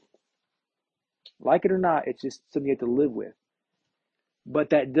about it. Like it or not, it's just something you have to live with. But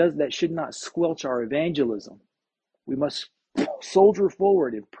that should not squelch our evangelism. We must soldier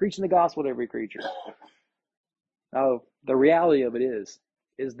forward in preaching the gospel to every creature. Now, the reality of it is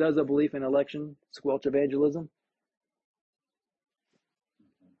does a belief in election squelch evangelism?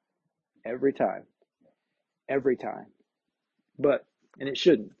 Every time. But it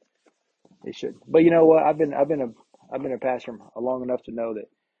shouldn't. It shouldn't. But you know what? I've been a pastor long enough to know that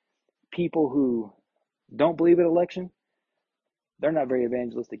people who don't believe in election, they're not very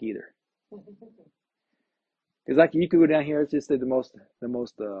evangelistic either. Because like you could go down here, it's just the most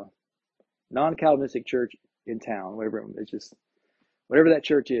non-Calvinistic church in town, whatever that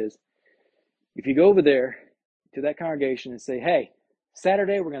church is. If you go over there to that congregation and say, hey,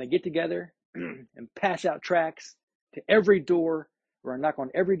 Saturday we're going to get together and pass out tracts to every door. We're going to knock on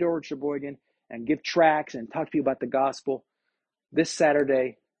every door in Sheboygan and give tracts and talk to people about the gospel. This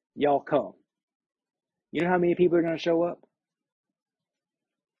Saturday, y'all come. You know how many people are going to show up?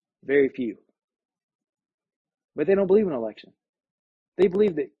 Very few. But they don't believe in election. They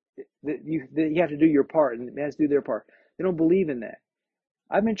believe that you have to do your part and it has to do their part. They don't believe in that.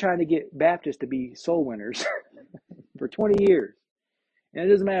 I've been trying to get Baptists to be soul winners for 20 years. And it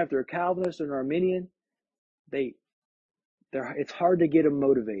doesn't matter if they're Calvinist or an Arminian. It's hard to get them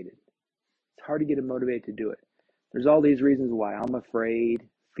motivated. It's hard to get them motivated to do it. There's all these reasons why. I'm afraid,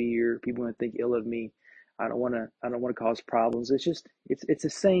 fear, people want to think ill of me. I don't want to cause problems. It's the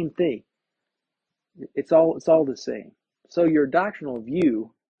same thing. It's all the same. So your doctrinal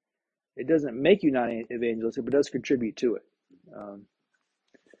view, it doesn't make you not evangelistic, but does contribute to it.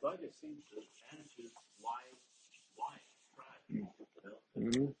 But it seems the attitude, why try?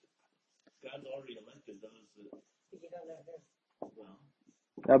 Mm-hmm. God's already elected those that. Well.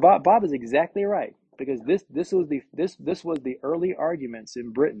 Now Bob is exactly right, because this was the early arguments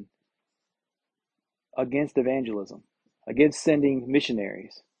in Britain against evangelism, against sending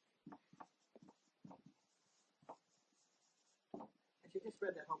missionaries. But you just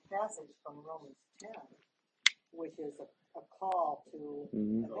read that whole passage from Romans 10, which is a call to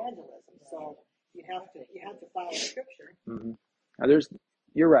evangelism. So you have to follow Scripture. Mm-hmm. Now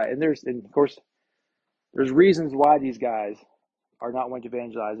you're right, and of course there's reasons why these guys are not wanting to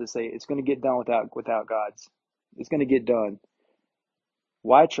evangelize. They say it's going to get done without God's. It's going to get done.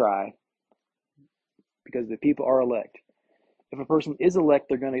 Why try? Because the people are elect. If a person is elect,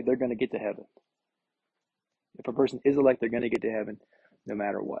 they're going to get to heaven. If a person is elect, they're going to get to heaven no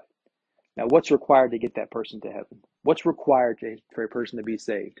matter what. Now, what's required to get that person to heaven? What's required for a person to be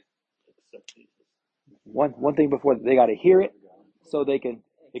saved? One thing before, they got to hear it so they can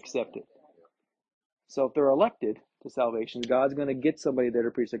accept it. So if they're elected to salvation, God's going to get somebody there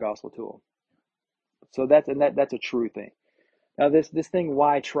to preach the gospel to them. So that's a true thing. Now this thing,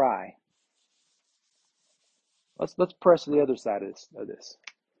 why try? Let's press the other side of this.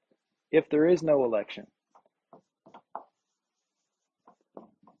 If there is no election,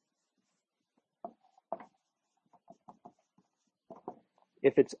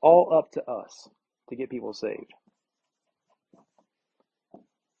 if it's all up to us to get people saved,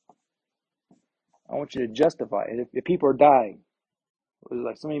 I want you to justify it. If people are dying,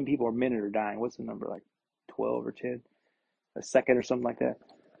 like so many people a minute are dying. What's the number? Like 12 or 10 a second or something like that.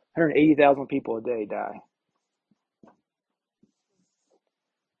 180,000 people a day die.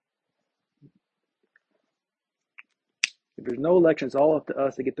 If there's no election, it's all up to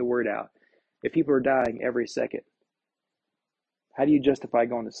us to get the word out. If people are dying every second, how do you justify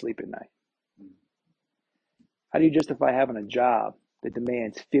going to sleep at night? How do you justify having a job that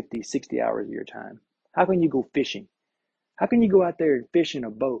demands 50, 60 hours of your time? How can you go fishing? How can you go out there and fish in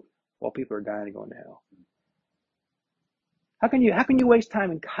a boat while people are dying and going to hell? How can you waste time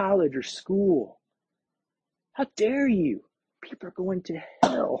in college or school? How dare you? People are going to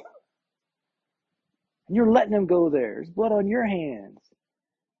hell. And you're letting them go there. There's blood on your hands.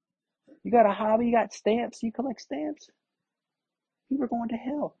 You got a hobby, you got stamps, you collect stamps. People are going to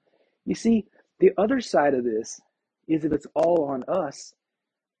hell. You see, the other side of this is if it's all on us,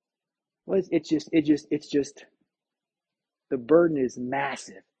 well, it's just the burden is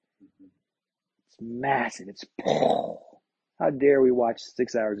massive. It's massive. It's how dare we watch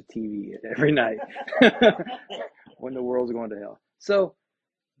 6 hours of TV every night when the world's going to hell. So,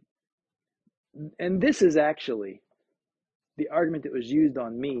 and this is actually the argument that was used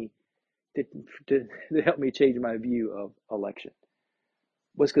on me to help me change my view of election.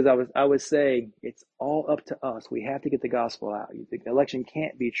 Was because I was saying it's all up to us. We have to get the gospel out. The election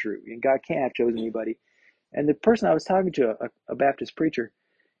can't be true, and God can't have chosen anybody. And the person I was talking to, a Baptist preacher,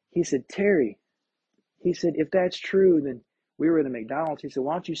 he said, Terry, he said, if that's true, then we were in a McDonald's. He said,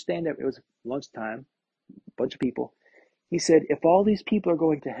 why don't you stand up? It was lunchtime, a bunch of people. He said, if all these people are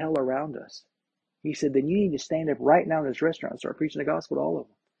going to hell around us, he said, then you need to stand up right now in this restaurant and start preaching the gospel to all of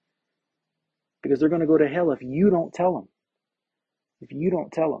them. Because they're going to go to hell if you don't tell them. If you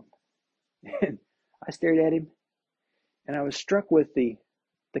don't tell them. And I stared at him, and I was struck with the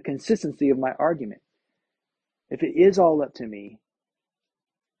consistency of my argument. If it is all up to me,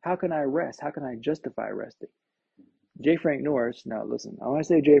 how can I rest? How can I justify resting? J. Frank Norris, now listen, I want to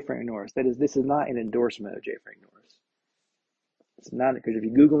say J. Frank Norris, this is not an endorsement of J. Frank Norris. It's not, because if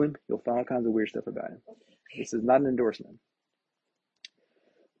you Google him, you'll find all kinds of weird stuff about him. This is not an endorsement.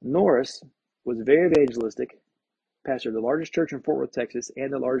 Norris was very evangelistic, pastored the largest church in Fort Worth, Texas,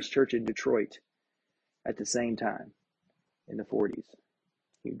 and the largest church in Detroit at the same time in the 40s.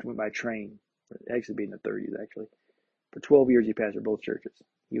 He went by train, actually being in the 30s, actually. For 12 years, he pastored both churches.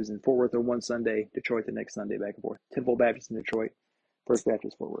 He was in Fort Worth on one Sunday, Detroit the next Sunday, back and forth. Temple Baptist in Detroit, First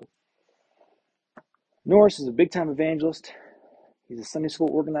Baptist Fort Worth. Norris is a big-time evangelist. He's a Sunday school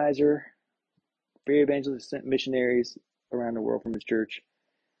organizer, very evangelist, sent missionaries around the world from his church.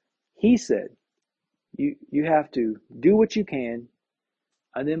 He said, you have to do what you can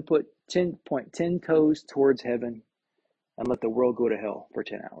and then point 10 toes towards heaven and let the world go to hell for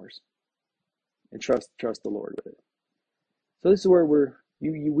 10 hours and trust the Lord with it. So this is where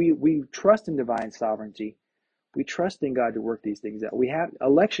we trust in divine sovereignty. We trust in God to work these things out.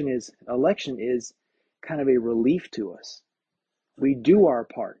 Election is kind of a relief to us. We do our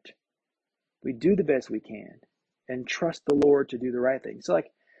part. We do the best we can and trust the Lord to do the right thing. So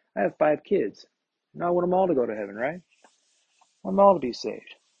like, I have 5 kids. And I want them all to go to heaven, right? I want them all to be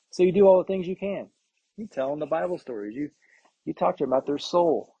saved. So you do all the things you can. You tell them the Bible stories. You talk to them about their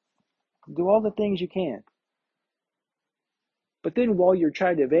soul. Do all the things you can. But then while you're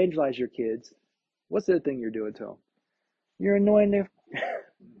trying to evangelize your kids, what's the other thing you're doing to them? You're annoying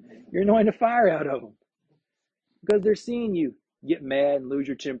the fire out of them. Because they're seeing you get mad and lose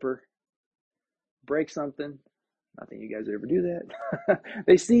your temper, break something. Not that you guys would ever do that.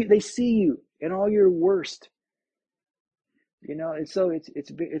 They see you in all your worst. And so it's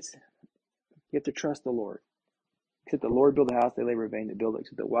you have to trust the Lord. Except the Lord build a house, they labor in vain that build it.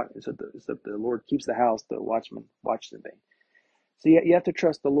 Except the Lord keeps the house, the watchman watches in vain. So you have to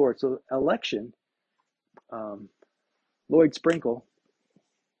trust the Lord. So election, Lloyd Sprinkle,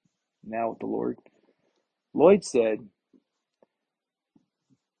 now with the Lord, Lloyd said,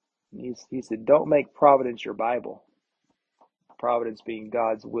 he said, don't make providence your Bible. Providence being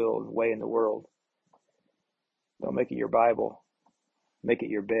God's will and way in the world. Don't make it your Bible. Make it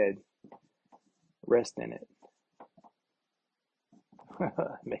your bed. Rest in it.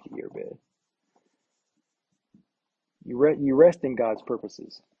 Make it your bed. You rest in God's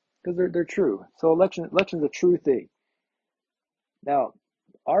purposes because they're true. So election's a true thing. Now,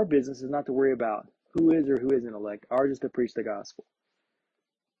 our business is not to worry about who is or who isn't elect. Ours is to preach the gospel.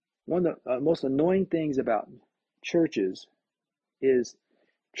 One of the most annoying things about churches is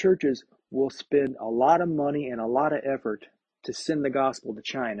churches will spend a lot of money and a lot of effort to send the gospel to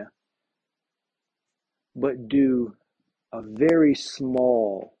China, but do a very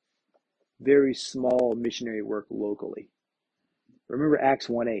small missionary work locally. Remember Acts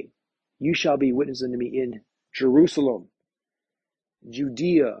 1:8. You shall be witnesses unto me in Jerusalem,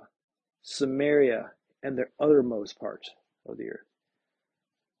 Judea, Samaria, and the uttermost parts of the earth.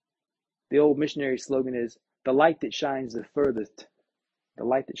 The old missionary slogan is, the light that shines the furthest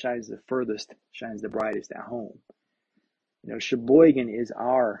shines the brightest at home. Sheboygan is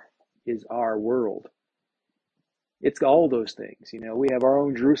our world. It's all those things. We have our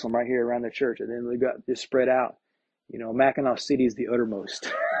own Jerusalem right here around the church, and then we've got this spread out. Mackinac City is the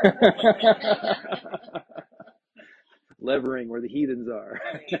uttermost. Levering, where the heathens are.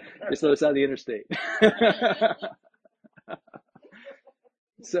 Just the other side of the interstate.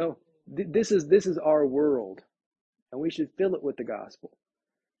 So This is our world, and we should fill it with the gospel,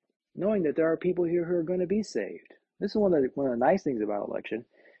 knowing that there are people here who are going to be saved. This is one of the nice things about election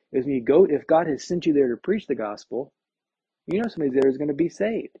is when you go, if God has sent you there to preach the gospel, you know somebody there is going to be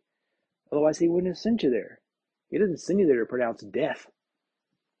saved. Otherwise, He wouldn't have sent you there. He doesn't send you there to pronounce death.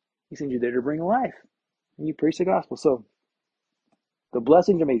 He sends you there to bring life, and you preach the gospel. So the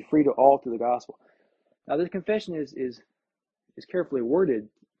blessings are made free to all through the gospel. Now, this confession is carefully worded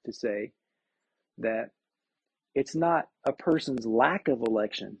to say that it's not a person's lack of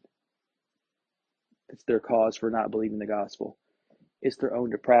election that's their cause for not believing the gospel. It's their own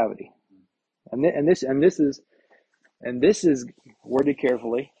depravity, and this is worded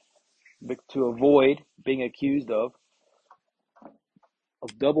carefully to avoid being accused of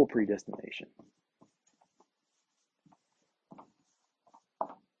double predestination.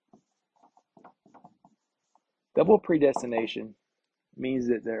 Double predestination means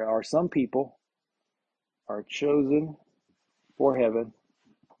that there are some people are chosen for heaven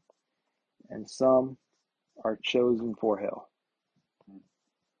and some are chosen for hell.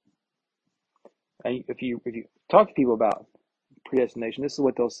 And if you talk to people about predestination, this is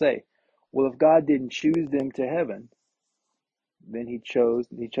what they'll say. Well, if God didn't choose them to heaven, then he chose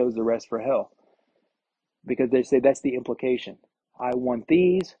the rest for hell. Because they say that's the implication. I want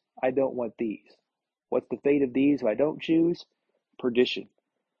these, I don't want these. What's the fate of these who I don't choose? Perdition.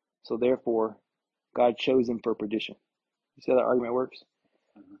 So therefore, God chose them for perdition. You see how that argument works?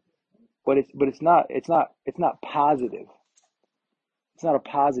 But it's not positive. It's not a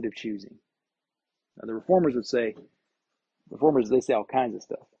positive choosing. Now the reformers say all kinds of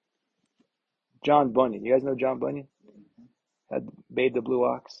stuff. John Bunyan. You guys know John Bunyan? Had Babe the Blue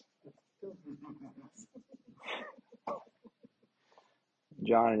Ox.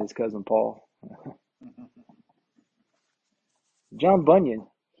 John and his cousin Paul. John Bunyan,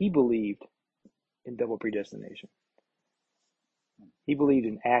 he believed in double predestination. He believed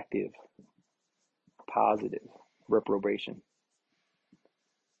in active, positive reprobation.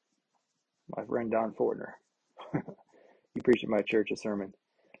 My friend Don Fortner, he preached at my church a sermon.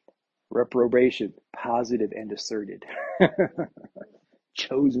 Reprobation, positive and asserted.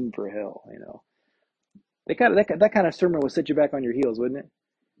 Chosen for hell, you know. That kind of sermon will set you back on your heels, wouldn't it?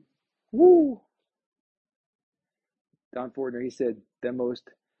 Woo! Don Fortner, he said, the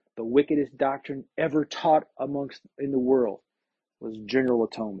wickedest doctrine ever taught in the world was general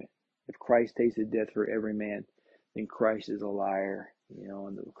atonement. If Christ tasted death for every man, then Christ is a liar, you know,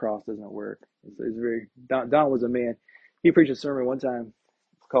 and the cross doesn't work. It's very Don was a man. He preached a sermon one time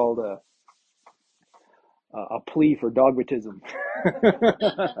called a plea for dogmatism.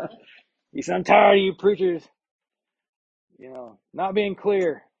 He said, I'm tired of you preachers, you know, not being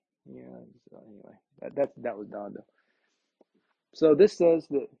clear. You know, so anyway, that was Don though. So this says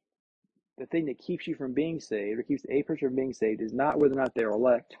that the thing that keeps you from being saved, or keeps a person from being saved, is not whether or not they're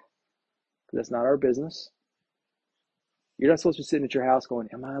elect. That's not our business. You're not supposed to be sitting at your house going,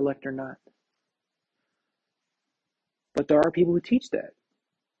 am I elect or not? But there are people who teach that.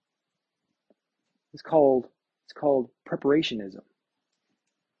 It's called preparationism.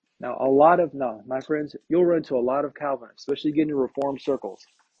 Now, my friends, you'll run into a lot of Calvinists, especially getting into Reformed circles,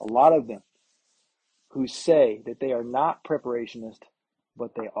 a lot of them who say that they are not preparationist,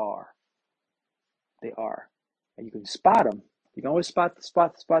 but they are. They are. And you can spot them. You can always spot the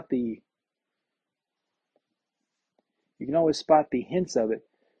hints of it,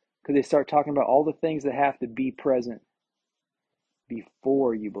 because they start talking about all the things that have to be present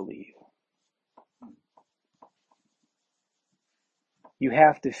before you believe. You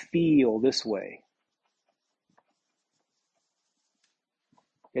have to feel this way.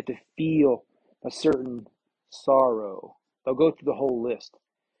 You have to feel a certain sorrow. They'll go through the whole list.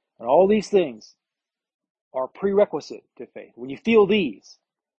 And all these things are prerequisite to faith. When you feel these,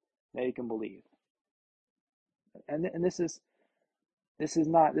 now you can believe. And this is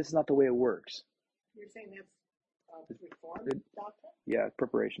not the way it works. You're saying that's Reformed doctrine? Yeah,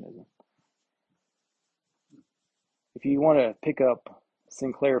 preparationism. If you want to pick up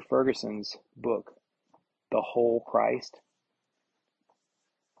Sinclair Ferguson's book, The Whole Christ,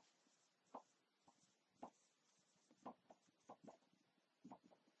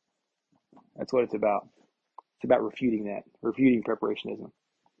 that's what it's about. It's about refuting preparationism,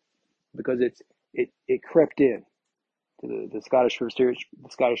 because it crept in to the Scottish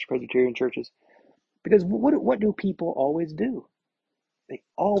Presbyterian churches. Because what do people always do? They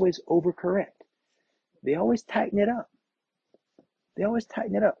always overcorrect. They always tighten it up.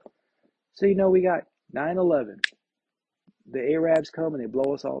 So we got 9/11. The Arabs come and they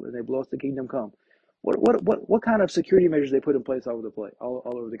blow us to kingdom come. What kind of security measures they put in place all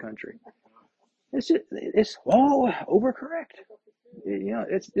over the country? It's all overcorrect.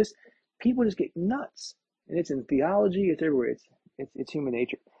 It's just people just get nuts, and it's in theology. It's everywhere. It's human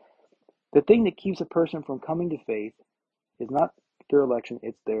nature. The thing that keeps a person from coming to faith is not their election;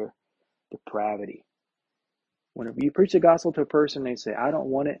 it's their depravity. Whenever you preach the gospel to a person, they say, "I don't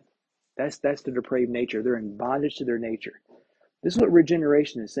want it." That's the depraved nature. They're in bondage to their nature. This is what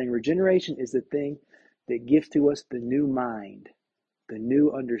regeneration is saying. Regeneration is the thing that gives to us the new mind, the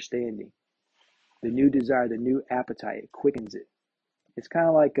new understanding, the new desire, the new appetite. It quickens it. It's kind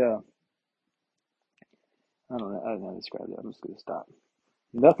of like I don't know how to describe that. I'm just going to stop.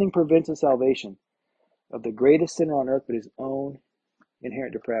 Nothing prevents the salvation of the greatest sinner on earth but his own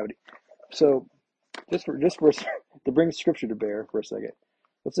inherent depravity. So, just to bring scripture to bear for a second,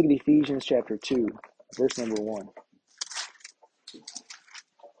 let's look at Ephesians chapter 2, verse number 1.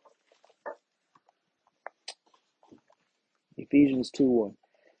 Ephesians 2:1.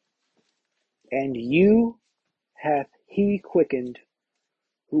 And you hath he quickened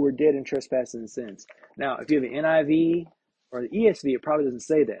who were dead in trespasses and sins. Now, if you have an NIV or the ESV, it probably doesn't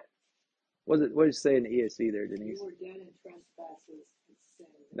say that. What does it say in the ESV there, Denise? You were dead in trespasses and sins.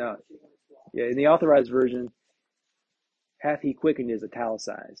 No. Yeah, in the Authorized Version, hath he quickened is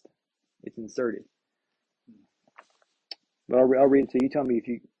italicized. It's inserted. But I'll read it to you. You tell me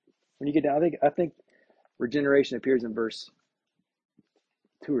when you get down. I think regeneration appears in verse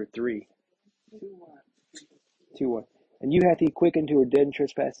 2 or 3. 2:1. And you hath he quickened who were dead in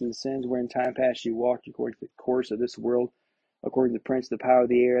trespasses and sins, where in time past you walked according to the course of this world, according to the prince of the power of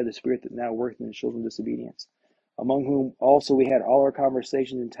the air, the spirit that now worketh in the children of disobedience, among whom also we had all our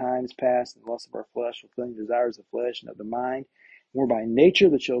conversation in times past, in the lust of our flesh, fulfilling the desires of the flesh and of the mind, and were by nature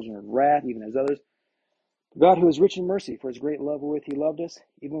the children of wrath, even as others. God, who is rich in mercy, for his great love wherewith he loved us,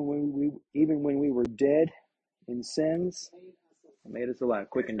 even when we were dead in sins, made us alive,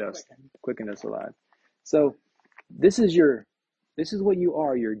 quickened us alive. So this is what you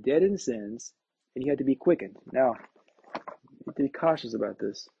are. You're dead in sins, and you have to be quickened. Now, you have to be cautious about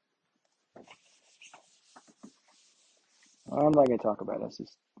this. I'm not going to talk about it.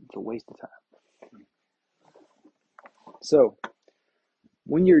 It's a waste of time. So,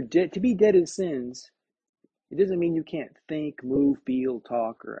 when you're dead, to be dead in sins, it doesn't mean you can't think, move, feel,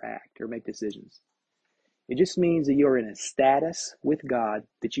 talk, or act, or make decisions. It just means that you're in a status with God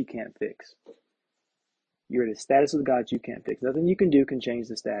that you can't fix. You're in a status with God that you can't fix. Nothing you can do can change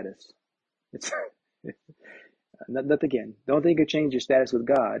the status. It's not again. Don't think you can change your status with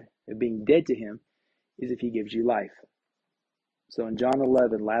God of being dead to him is if he gives you life. So in John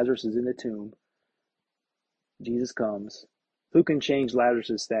 11, Lazarus is in the tomb. Jesus comes. Who can change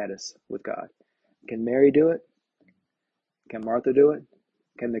Lazarus' status with God? Can Mary do it? Can Martha do it?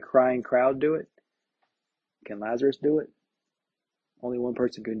 Can the crying crowd do it? Can Lazarus do it? Only one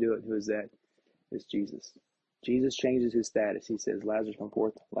person can do it. Who is that? It's Jesus. Jesus changes his status. He says, Lazarus come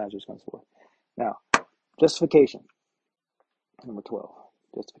forth. Lazarus comes forth. Now, justification. Number 12.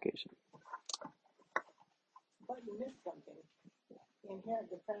 Justification. But you missed something. Inherent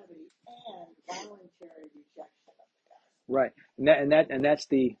depravity and voluntary rejection of the gospel. Right. And that's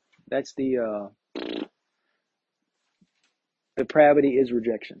the depravity is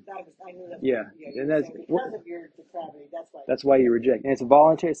rejection. I knew that. Yeah. And that's because of your depravity, that's why you reject. And it's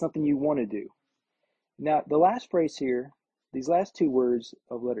voluntary, it's something you want to do. Now, the last phrase here, these last two words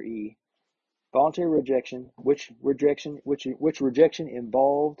of letter E, voluntary rejection, which rejection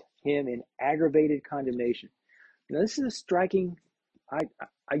involved him in aggravated condemnation. Now, this is a striking. I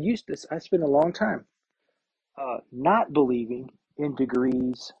spent a long time not believing in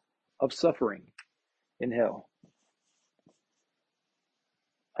degrees of suffering in hell.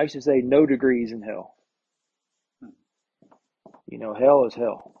 I used to say no degrees in hell. Hell is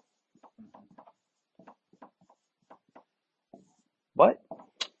hell. But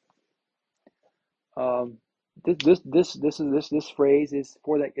this phrase is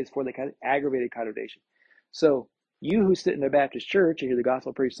for the kind of aggravated condemnation. So you who sit in a Baptist church and hear the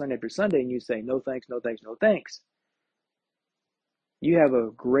gospel preached Sunday after Sunday, and you say no thanks, no thanks, no thanks, you have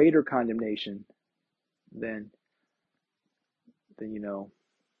a greater condemnation than than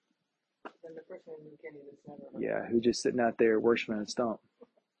the person in New Guinea that's never. Yeah, who's just sitting out there worshiping a stump.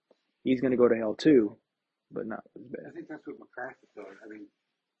 He's going to go to hell too, but not as bad. I think that's what MacArthur thought. I mean,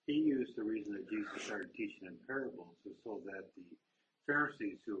 he used the reason that Jesus started teaching in parables was so that the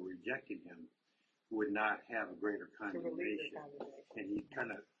Pharisees who were rejecting him would not have a greater condemnation. And he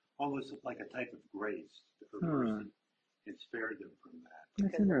kind of almost like a type of grace or mercy and spared them from that.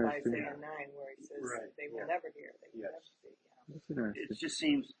 That's interesting. Isaiah 9, where he says they will never hear, they will never see. That's interesting. It just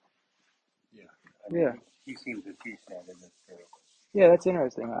seems I mean, Yeah. he seems to teach that in this parable. Yeah, that's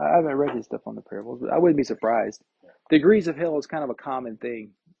interesting. I haven't read his stuff on the parables, but I wouldn't be surprised. Degrees of hell is kind of a common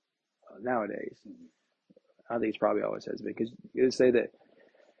thing nowadays. I think it's probably always has been, because you say that,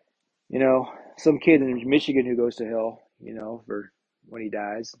 some kid in Michigan who goes to hell, for when he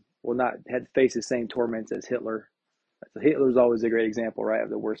dies, will not face the same torments as Hitler. So Hitler's always a great example, right, of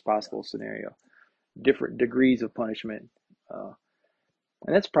the worst possible scenario. Different degrees of punishment. And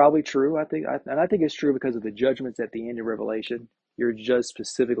that's probably true. I think it's true because of the judgments at the end of Revelation. You're judged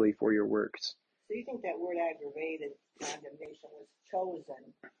specifically for your works. So you think that word aggravated condemnation was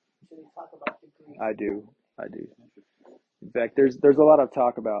chosen to talk about degrees? I do. In fact, there's a lot of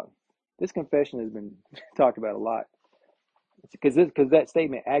talk about this. Confession has been talked about a lot. Because that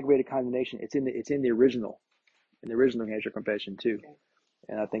statement, aggravated condemnation, it's in the original New Hampshire Confession too,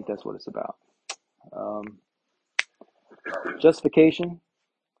 and I think that's what it's about. Justification,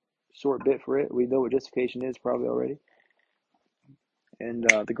 short bit for it. We know what justification is probably already. And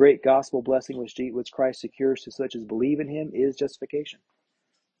the great gospel blessing which Christ secures to such as believe in him is justification.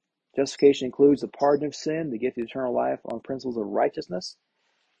 Justification includes the pardon of sin, the gift of eternal life on principles of righteousness.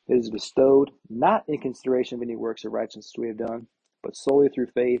 It is bestowed not in consideration of any works of righteousness we have done, but solely through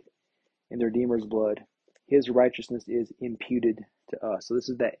faith in the Redeemer's blood. His righteousness is imputed to us. So this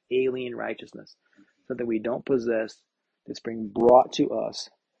is that alien righteousness, something we don't possess, that's being brought to us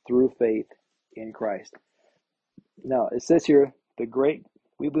through faith in Christ. Now, it says here,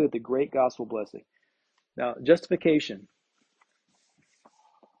 we believe the great gospel blessing. Now, justification.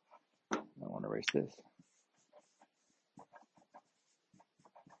 I want to erase this.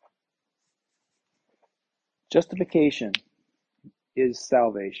 Justification is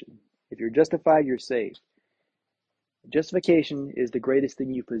salvation. If you're justified, you're saved. Justification is the greatest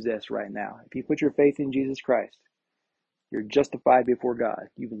thing you possess right now. If you put your faith in Jesus Christ, you're justified before God.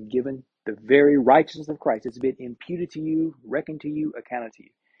 You've been given the very righteousness of Christ. It's been imputed to you, reckoned to you, accounted to you.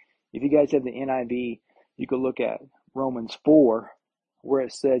 If you guys have the NIV, you could look at Romans 4, where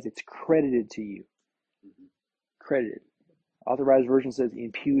it says it's credited to you. Credited. Authorized version says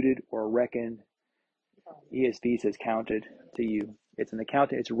imputed or reckoned. ESV says counted to you. It's an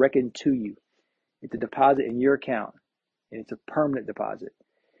account. It's reckoned to you. It's a deposit in your account, and it's a permanent deposit.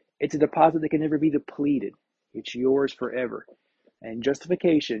 It's a deposit that can never be depleted. It's yours forever. And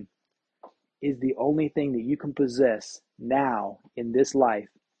justification is the only thing that you can possess now in this life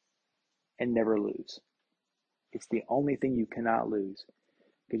and never lose. It's the only thing you cannot lose,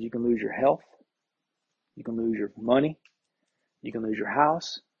 because you can lose your health, you can lose your money, you can lose your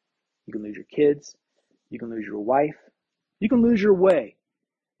house, you can lose your kids, you can lose your wife, you can lose your way,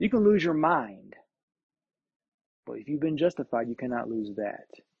 you can lose your mind. But if you've been justified, you cannot lose that.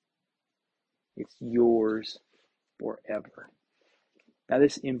 It's yours forever. Now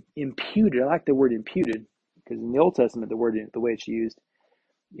this imputed, I like the word imputed, because in the Old Testament, the way it's used,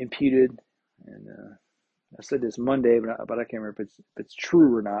 imputed, and I said this Monday, but I can't remember if it's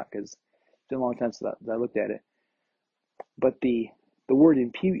true or not, because it's been a long time since I looked at it. But the word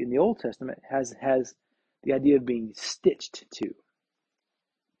impute in the Old Testament has the idea of being stitched to.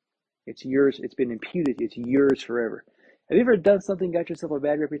 It's yours. It's been imputed. It's yours forever. Have you ever done something and got yourself a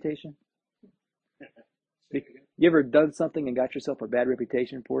bad reputation? You ever done something and got yourself a bad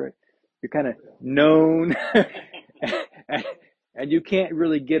reputation for it? You're kind of known, and you can't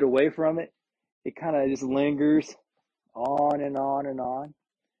really get away from it. It kind of just lingers on and on and on.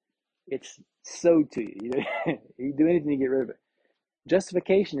 It's sewed to you. You do anything to get rid of it.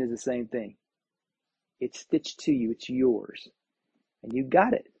 Justification is the same thing. It's stitched to you. It's yours. And you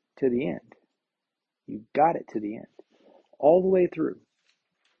got it to the end. You got it to the end. All the way through.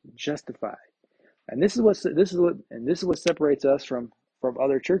 Justified. And this is what separates us from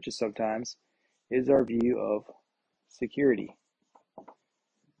other churches sometimes, is our view of security.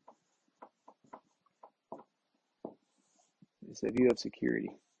 It's a view of security.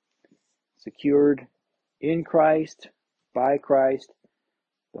 Secured in Christ, by Christ,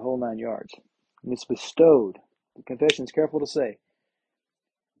 the whole 9 yards. And it's bestowed. The confession is careful to say,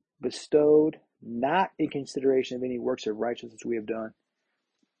 bestowed not in consideration of any works of righteousness we have done.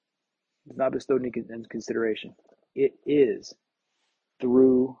 It's not bestowed in consideration. It is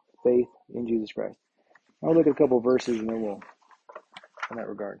through faith in Jesus Christ. I'll look at a couple of verses and then we'll, in that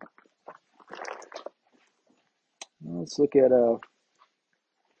regard. Let's look at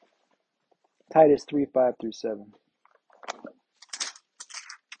Titus 3:5-7.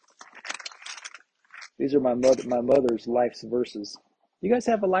 These are my mother's life's verses. You guys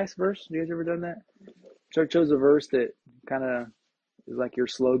have a life's verse? You guys ever done that? Church chose a verse that kind of is like your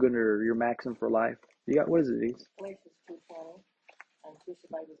slogan or your maxim for life. You got, what is it, these? Galatians 2:20. I'm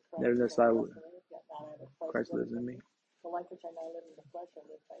crucified with Christ. Nevertheless, Yet I not would. I live, yet now I have Christ Christ lives in living me. the life which I now live in the flesh, I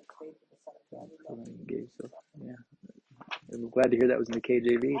live by faith in the Son of God who loved me. Gave so. Yeah. I'm glad to hear that was in the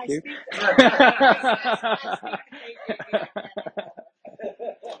KJV I too. speak the KJV.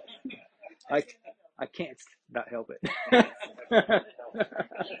 I can't not help it.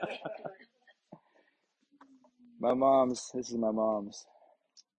 My mom's. This is my mom's.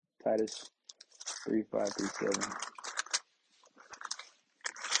 Titus 3:5-7.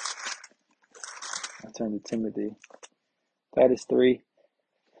 I turn to Timothy. Titus 3.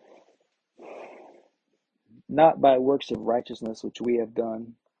 Not by works of righteousness which we have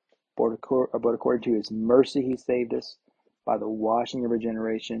done, but according to his mercy he saved us by the washing of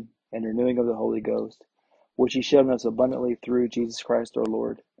regeneration and renewing of the Holy Ghost, which he showed us abundantly through Jesus Christ our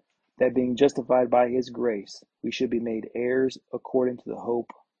Lord, that being justified by his grace, we should be made heirs according to the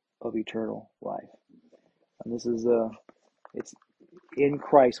hope of eternal life. And this is it's in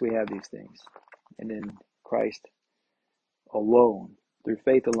Christ we have these things, and in Christ alone, through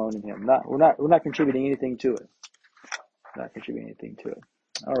faith alone in him. We're not contributing anything to it. Not contributing anything to it.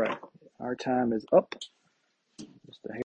 All right, our time is up. Just a